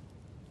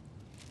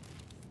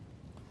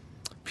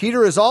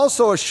 Peter is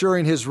also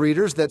assuring his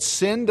readers that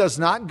sin does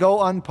not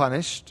go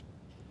unpunished.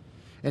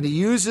 And he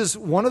uses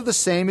one of the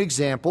same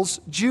examples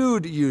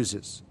Jude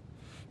uses.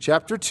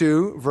 Chapter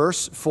 2,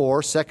 verse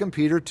 4, 2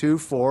 Peter 2,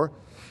 4.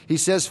 He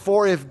says,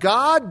 "For if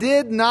God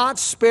did not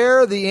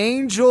spare the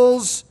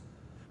angels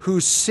who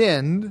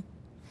sinned,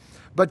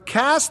 but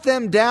cast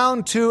them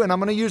down to," and I'm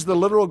going to use the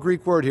literal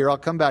Greek word here, I'll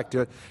come back to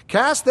it,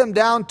 "cast them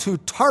down to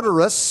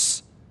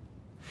Tartarus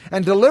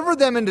and delivered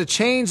them into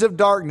chains of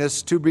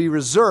darkness to be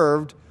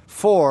reserved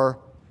for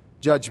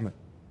judgment."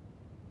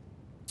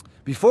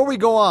 Before we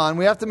go on,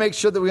 we have to make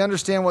sure that we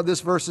understand what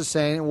this verse is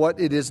saying and what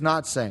it is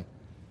not saying.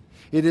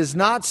 It is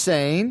not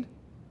saying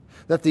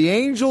that the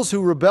angels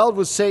who rebelled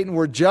with Satan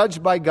were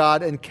judged by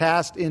God and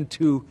cast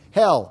into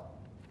hell.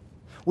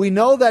 We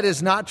know that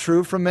is not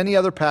true from many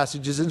other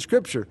passages in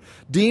Scripture.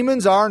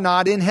 Demons are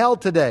not in hell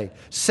today.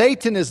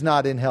 Satan is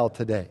not in hell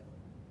today.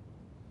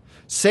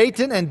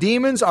 Satan and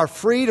demons are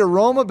free to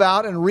roam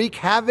about and wreak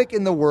havoc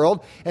in the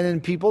world and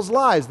in people's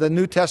lives. The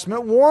New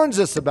Testament warns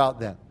us about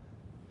them.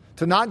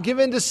 To not give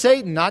in to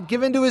Satan, not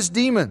give in to his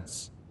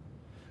demons.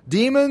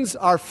 Demons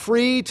are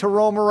free to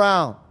roam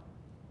around.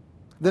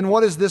 Then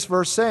what is this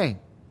verse saying?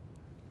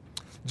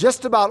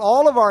 Just about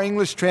all of our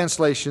English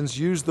translations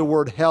use the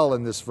word hell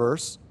in this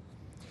verse.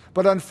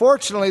 But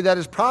unfortunately, that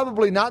is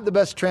probably not the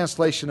best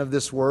translation of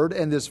this word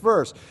and this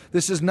verse.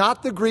 This is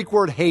not the Greek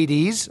word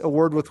Hades, a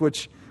word with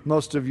which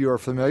most of you are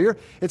familiar.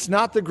 It's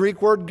not the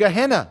Greek word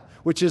Gehenna,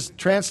 which is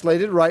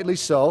translated, rightly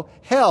so,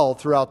 hell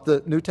throughout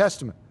the New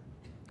Testament.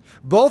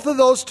 Both of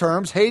those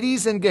terms,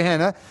 Hades and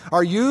Gehenna,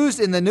 are used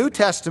in the New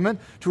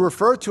Testament to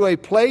refer to a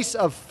place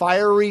of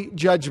fiery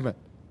judgment.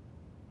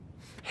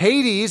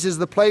 Hades is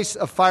the place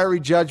of fiery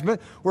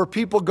judgment where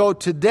people go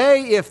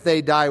today if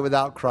they die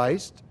without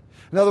Christ.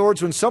 In other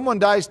words, when someone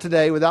dies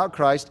today without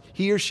Christ,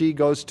 he or she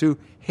goes to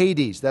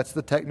Hades. That's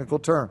the technical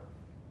term.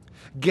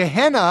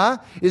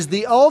 Gehenna is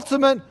the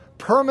ultimate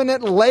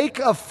permanent lake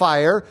of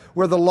fire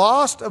where the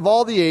lost of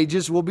all the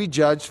ages will be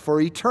judged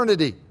for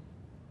eternity.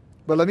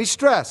 But let me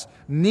stress,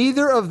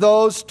 neither of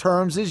those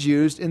terms is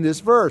used in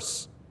this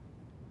verse.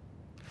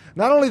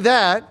 Not only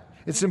that,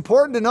 it's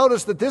important to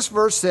notice that this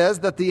verse says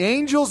that the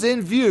angels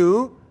in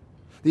view,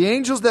 the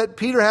angels that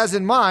Peter has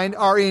in mind,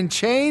 are in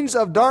chains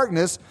of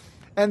darkness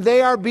and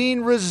they are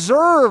being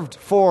reserved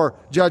for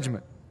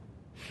judgment.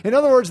 In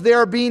other words, they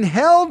are being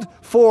held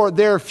for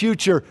their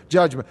future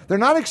judgment. They're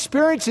not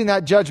experiencing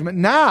that judgment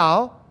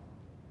now.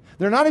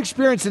 They're not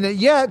experiencing it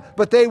yet,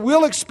 but they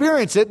will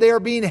experience it. They are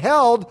being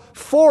held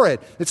for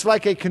it. It's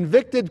like a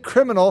convicted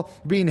criminal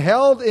being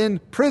held in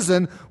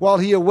prison while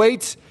he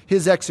awaits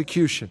his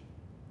execution.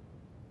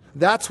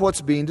 That's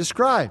what's being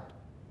described.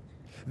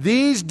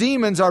 These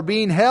demons are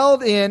being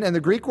held in, and the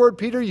Greek word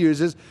Peter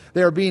uses,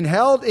 they are being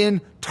held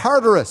in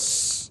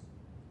Tartarus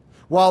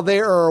while they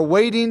are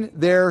awaiting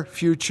their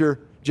future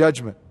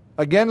judgment.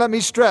 Again, let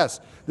me stress,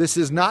 this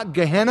is not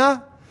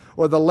Gehenna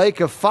or the lake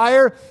of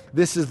fire.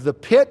 This is the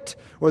pit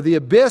or the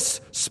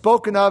abyss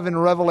spoken of in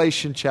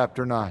Revelation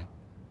chapter 9.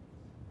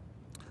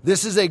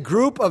 This is a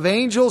group of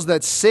angels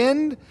that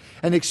sinned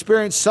and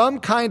experienced some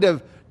kind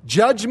of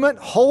judgment,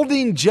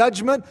 holding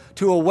judgment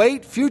to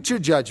await future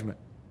judgment.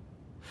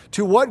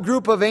 To what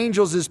group of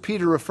angels is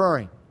Peter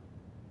referring?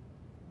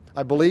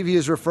 I believe he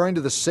is referring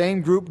to the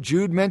same group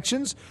Jude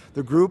mentions,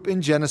 the group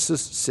in Genesis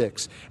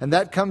 6. And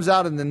that comes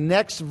out in the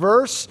next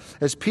verse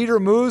as Peter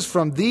moves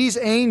from these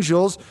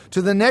angels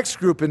to the next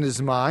group in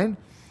his mind.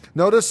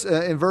 Notice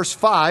in verse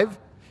 5,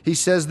 he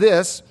says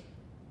this,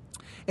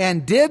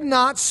 "And did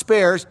not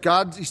spare,"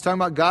 God, he's talking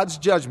about God's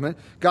judgment,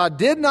 "God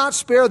did not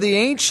spare the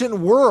ancient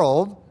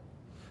world,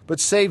 but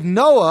saved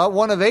Noah,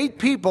 one of 8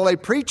 people, a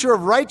preacher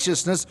of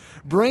righteousness,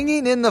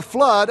 bringing in the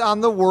flood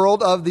on the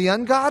world of the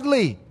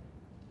ungodly."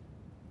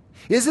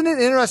 Isn't it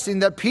interesting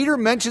that Peter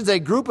mentions a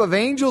group of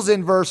angels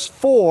in verse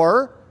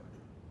 4,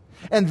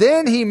 and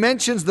then he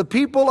mentions the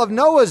people of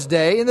Noah's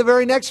day in the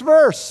very next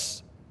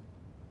verse?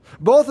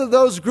 Both of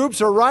those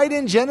groups are right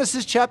in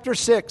Genesis chapter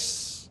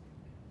 6.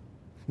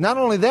 Not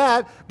only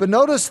that, but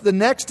notice the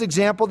next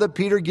example that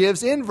Peter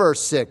gives in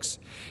verse 6.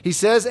 He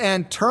says,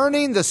 "And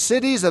turning the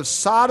cities of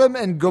Sodom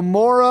and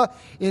Gomorrah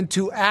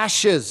into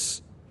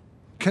ashes,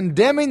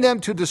 condemning them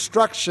to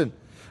destruction,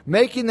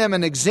 making them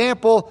an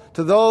example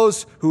to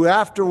those who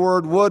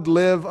afterward would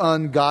live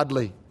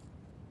ungodly."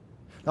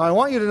 Now I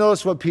want you to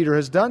notice what Peter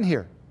has done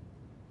here.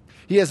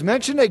 He has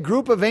mentioned a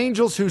group of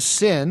angels who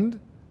sinned,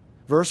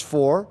 verse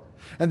 4,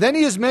 and then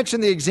he has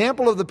mentioned the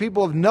example of the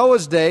people of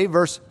Noah's day,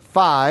 verse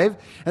 5,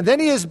 and then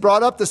he has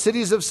brought up the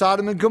cities of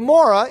Sodom and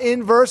Gomorrah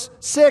in verse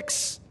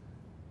 6.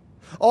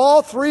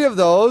 All 3 of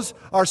those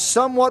are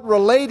somewhat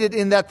related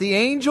in that the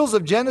angels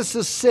of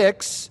Genesis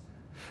 6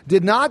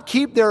 did not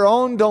keep their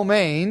own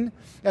domain,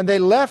 and they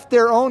left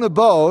their own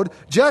abode,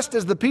 just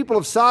as the people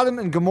of Sodom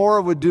and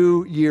Gomorrah would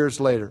do years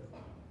later.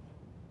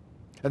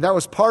 And that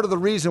was part of the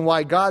reason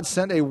why God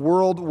sent a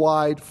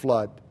worldwide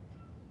flood.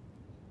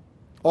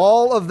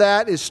 All of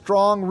that is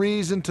strong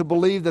reason to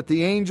believe that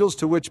the angels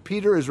to which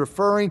Peter is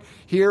referring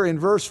here in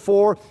verse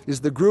 4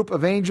 is the group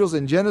of angels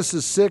in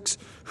Genesis 6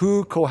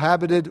 who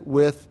cohabited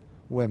with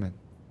women.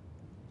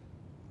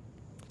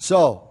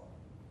 So,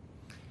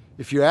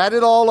 if you add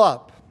it all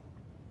up,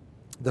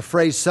 the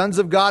phrase sons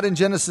of God in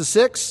Genesis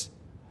 6,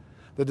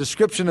 the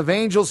description of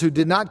angels who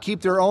did not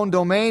keep their own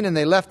domain and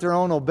they left their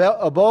own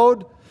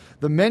abode,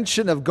 the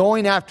mention of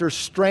going after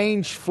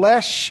strange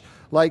flesh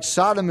like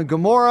Sodom and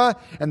Gomorrah,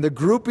 and the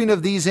grouping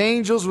of these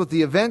angels with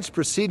the events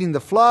preceding the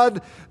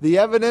flood, the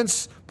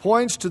evidence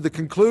points to the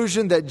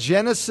conclusion that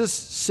Genesis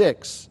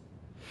 6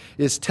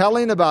 is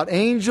telling about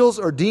angels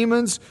or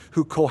demons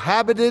who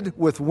cohabited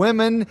with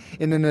women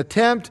in an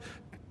attempt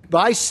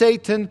by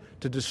Satan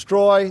to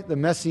destroy the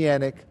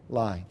messianic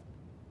line.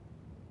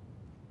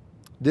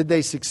 Did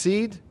they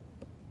succeed?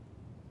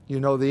 You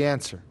know the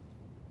answer.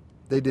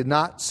 They did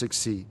not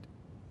succeed.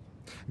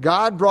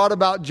 God brought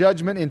about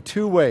judgment in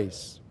two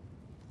ways.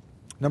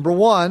 Number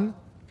one,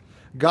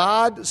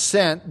 God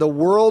sent the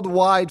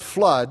worldwide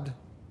flood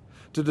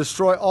to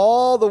destroy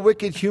all the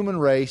wicked human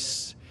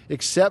race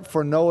except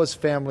for Noah's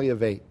family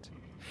of 8.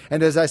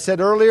 And as I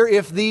said earlier,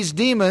 if these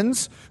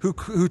demons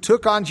who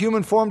took on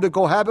human form to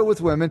cohabit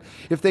with women,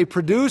 if they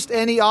produced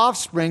any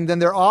offspring, then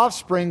their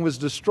offspring was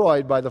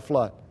destroyed by the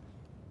flood.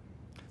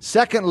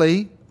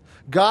 Secondly,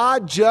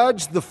 God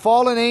judged the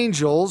fallen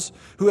angels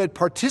who had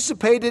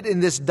participated in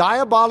this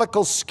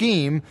diabolical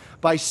scheme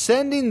by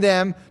sending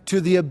them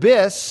to the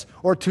abyss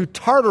or to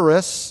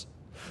Tartarus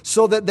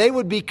so that they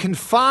would be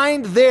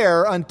confined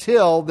there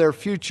until their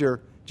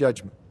future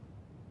judgment.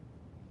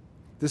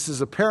 This is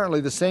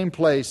apparently the same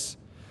place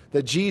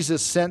that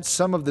Jesus sent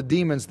some of the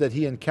demons that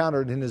he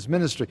encountered in his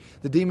ministry.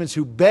 The demons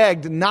who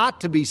begged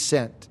not to be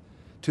sent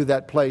to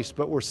that place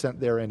but were sent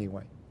there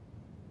anyway.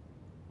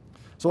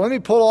 So let me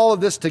pull all of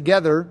this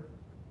together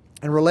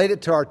and relate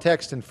it to our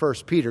text in 1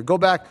 Peter. Go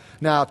back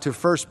now to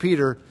 1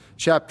 Peter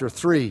chapter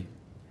 3.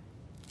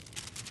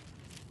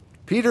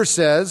 Peter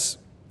says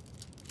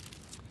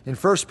in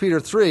 1 Peter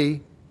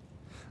 3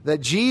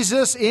 that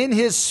Jesus in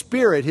his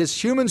spirit,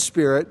 his human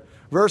spirit,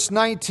 verse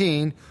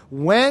 19,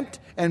 went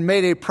and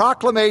made a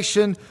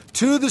proclamation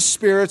to the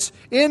spirits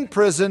in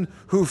prison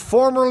who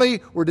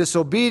formerly were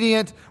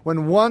disobedient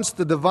when once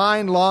the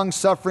divine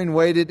long-suffering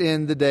waited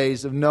in the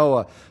days of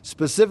Noah.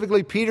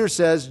 Specifically, Peter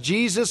says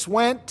Jesus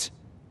went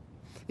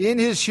in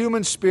his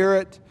human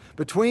spirit,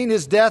 between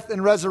his death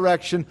and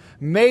resurrection,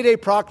 made a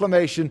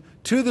proclamation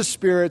to the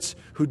spirits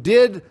who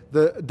did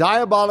the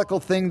diabolical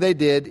thing they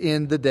did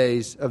in the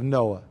days of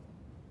Noah.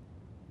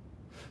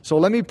 So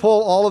let me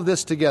pull all of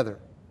this together.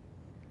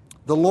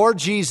 The Lord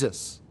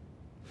Jesus,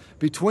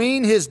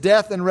 between his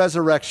death and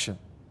resurrection,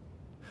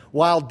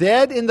 while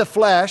dead in the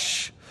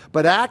flesh,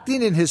 but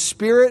acting in his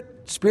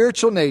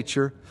spiritual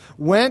nature,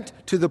 went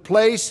to the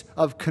place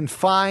of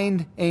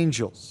confined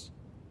angels.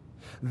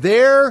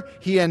 There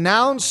he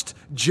announced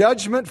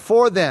judgment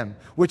for them,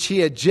 which he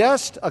had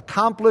just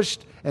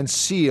accomplished and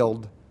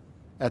sealed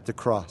at the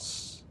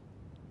cross.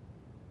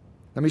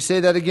 Let me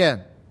say that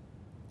again.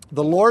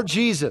 The Lord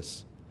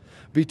Jesus,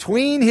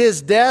 between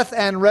his death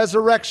and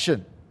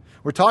resurrection,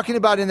 we're talking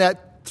about in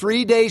that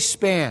 3-day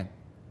span,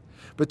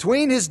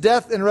 between his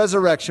death and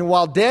resurrection,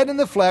 while dead in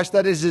the flesh,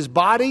 that is his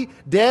body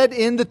dead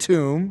in the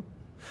tomb,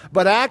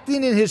 but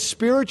acting in his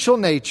spiritual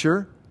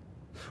nature,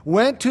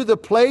 went to the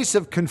place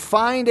of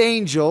confined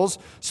angels,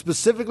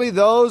 specifically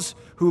those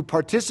who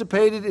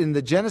participated in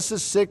the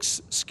Genesis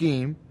 6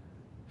 scheme.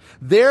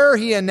 There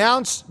he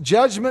announced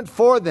judgment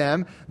for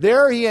them.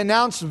 There he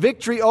announced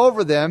victory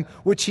over them,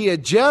 which he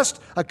had just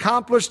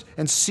accomplished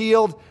and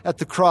sealed at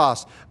the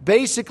cross.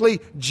 Basically,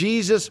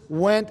 Jesus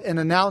went and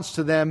announced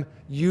to them,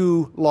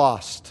 you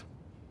lost.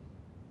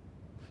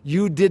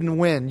 You didn't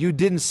win. You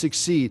didn't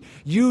succeed.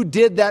 You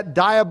did that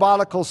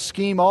diabolical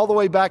scheme all the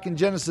way back in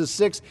Genesis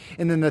 6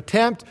 in an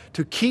attempt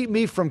to keep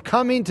me from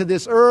coming to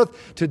this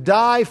earth to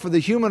die for the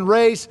human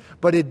race,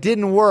 but it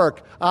didn't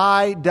work.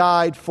 I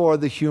died for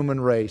the human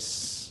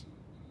race.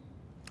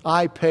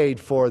 I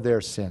paid for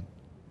their sin.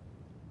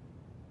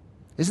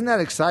 Isn't that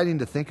exciting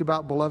to think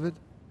about, beloved?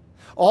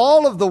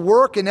 All of the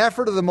work and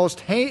effort of the most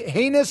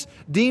heinous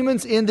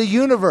demons in the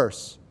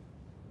universe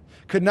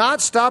could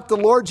not stop the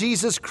Lord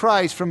Jesus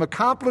Christ from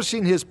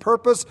accomplishing his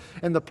purpose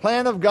and the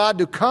plan of God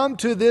to come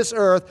to this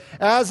earth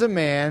as a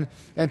man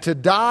and to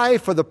die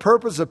for the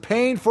purpose of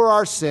paying for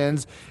our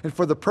sins and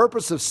for the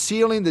purpose of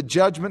sealing the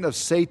judgment of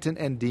Satan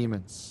and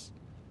demons.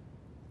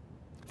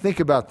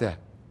 Think about that.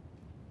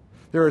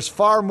 There is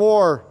far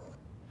more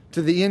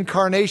to the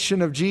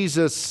incarnation of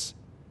Jesus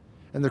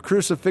and the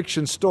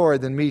crucifixion story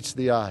than meets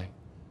the eye.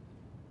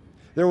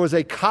 There was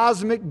a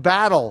cosmic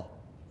battle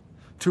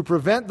to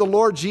prevent the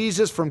Lord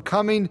Jesus from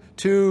coming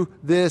to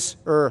this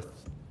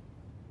earth.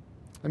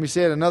 Let me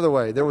say it another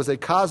way. There was a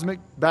cosmic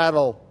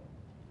battle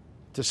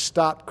to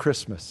stop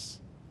Christmas.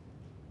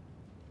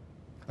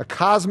 A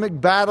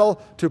cosmic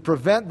battle to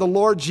prevent the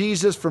Lord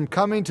Jesus from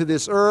coming to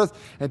this earth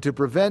and to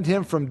prevent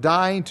Him from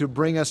dying to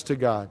bring us to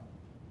God.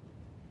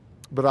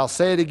 But I'll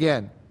say it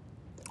again.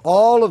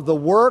 All of the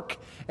work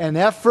and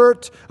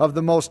effort of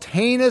the most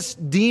heinous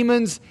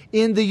demons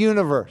in the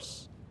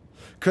universe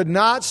could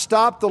not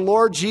stop the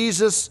Lord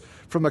Jesus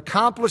from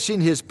accomplishing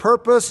His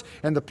purpose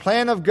and the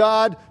plan of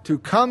God to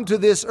come to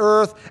this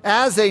earth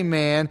as a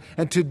man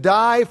and to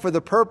die for the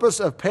purpose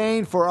of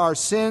paying for our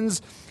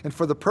sins and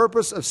for the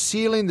purpose of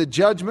sealing the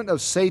judgment of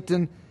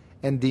Satan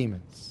and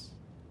demons.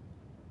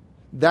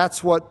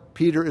 That's what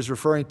Peter is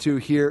referring to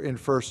here in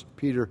 1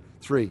 Peter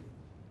 3.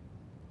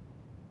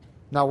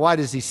 Now, why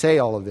does he say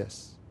all of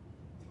this?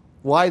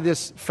 Why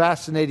this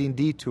fascinating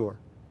detour?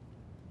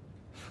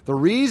 The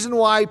reason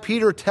why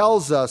Peter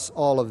tells us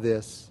all of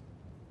this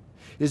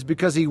is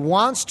because he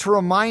wants to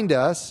remind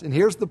us, and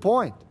here's the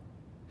point,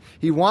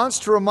 he wants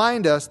to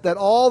remind us that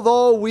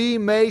although we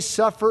may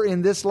suffer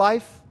in this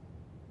life,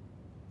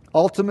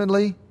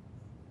 ultimately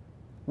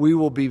we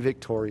will be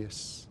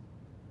victorious.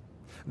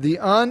 The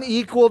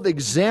unequaled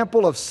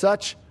example of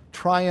such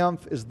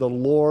triumph is the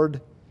Lord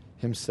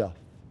Himself.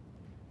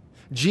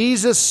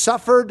 Jesus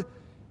suffered,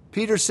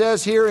 Peter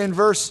says here in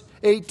verse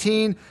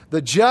 18,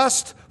 the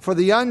just for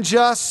the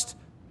unjust,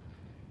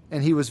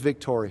 and He was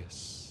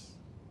victorious.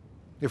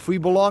 If we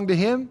belong to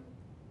Him,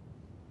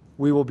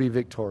 we will be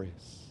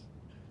victorious.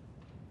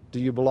 Do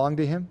you belong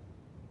to Him?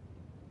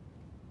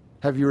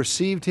 Have you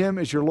received Him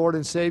as your Lord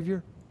and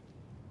Savior?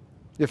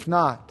 If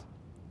not,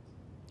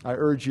 I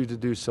urge you to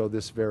do so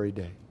this very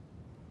day.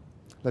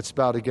 Let's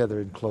bow together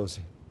in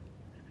closing.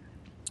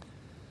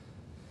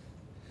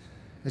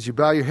 As you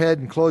bow your head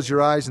and close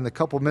your eyes in the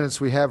couple minutes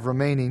we have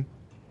remaining,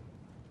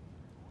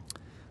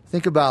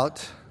 think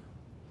about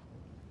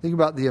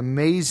the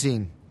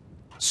amazing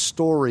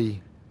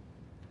story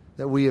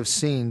that we have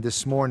seen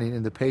this morning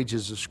in the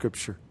pages of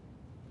Scripture.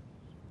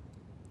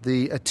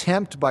 The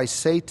attempt by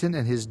Satan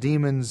and his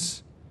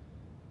demons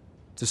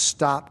to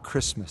stop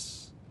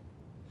Christmas,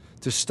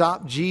 to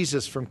stop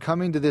Jesus from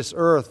coming to this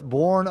earth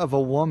born of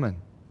a woman,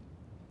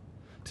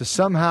 to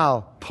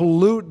somehow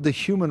pollute the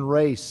human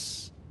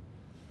race,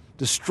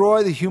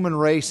 destroy the human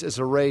race as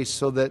a race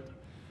so that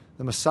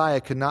the Messiah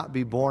could not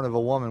be born of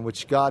a woman,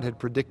 which God had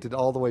predicted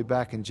all the way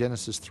back in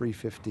Genesis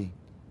 3:15.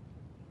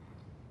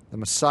 The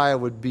Messiah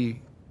would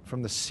be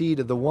from the seed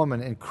of the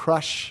woman and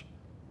crush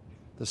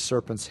the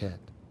serpent's head.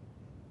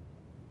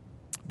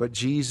 But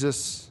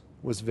Jesus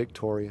was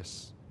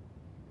victorious.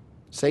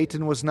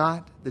 Satan was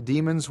not, the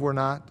demons were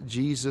not,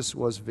 Jesus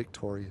was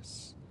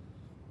victorious.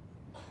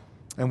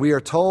 And we are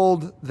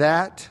told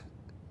that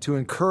to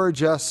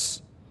encourage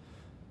us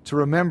to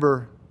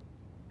remember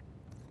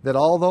that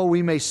although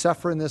we may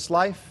suffer in this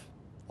life,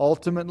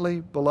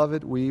 ultimately,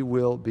 beloved, we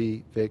will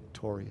be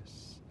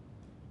victorious.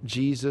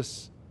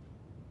 Jesus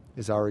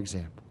is our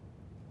example.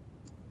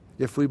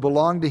 If we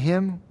belong to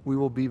Him, we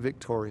will be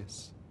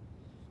victorious.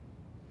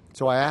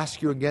 So I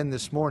ask you again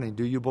this morning,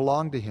 do you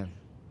belong to Him?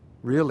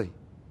 Really?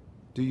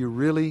 Do you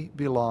really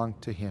belong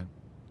to Him?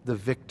 The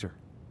victor,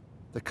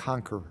 the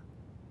conqueror.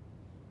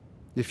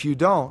 If you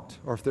don't,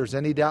 or if there's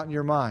any doubt in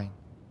your mind,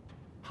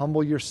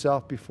 humble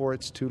yourself before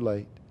it's too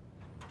late.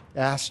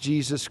 Ask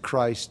Jesus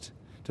Christ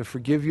to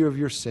forgive you of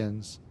your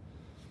sins,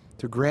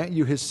 to grant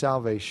you His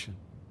salvation.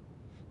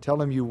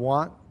 Tell Him you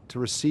want to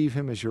receive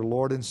Him as your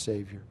Lord and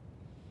Savior,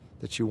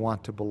 that you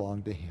want to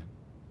belong to Him.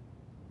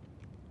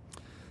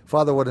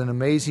 Father, what an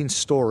amazing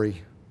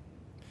story.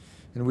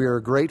 And we are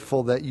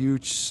grateful that you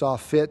saw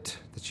fit,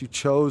 that you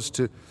chose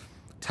to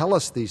tell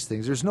us these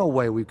things. There's no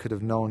way we could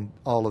have known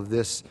all of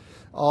this,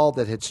 all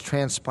that has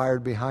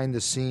transpired behind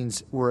the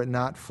scenes, were it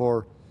not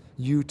for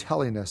you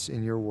telling us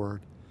in your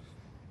word.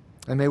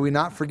 And may we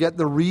not forget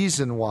the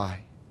reason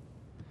why.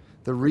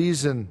 The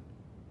reason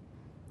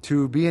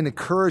to be an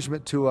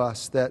encouragement to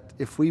us that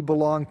if we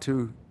belong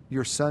to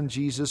your Son,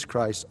 Jesus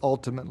Christ,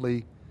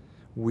 ultimately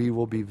we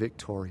will be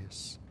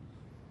victorious.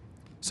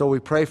 So we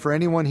pray for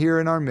anyone here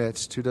in our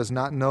midst who does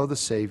not know the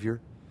Savior,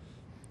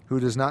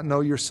 who does not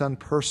know your Son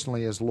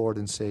personally as Lord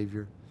and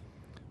Savior.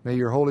 May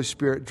your Holy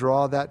Spirit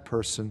draw that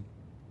person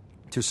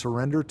to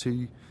surrender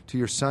to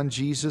your Son,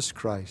 Jesus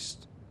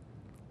Christ,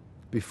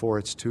 before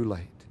it's too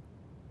late.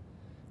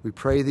 We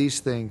pray these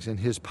things in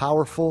His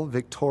powerful,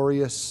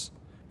 victorious,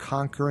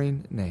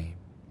 conquering name.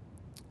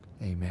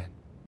 Amen.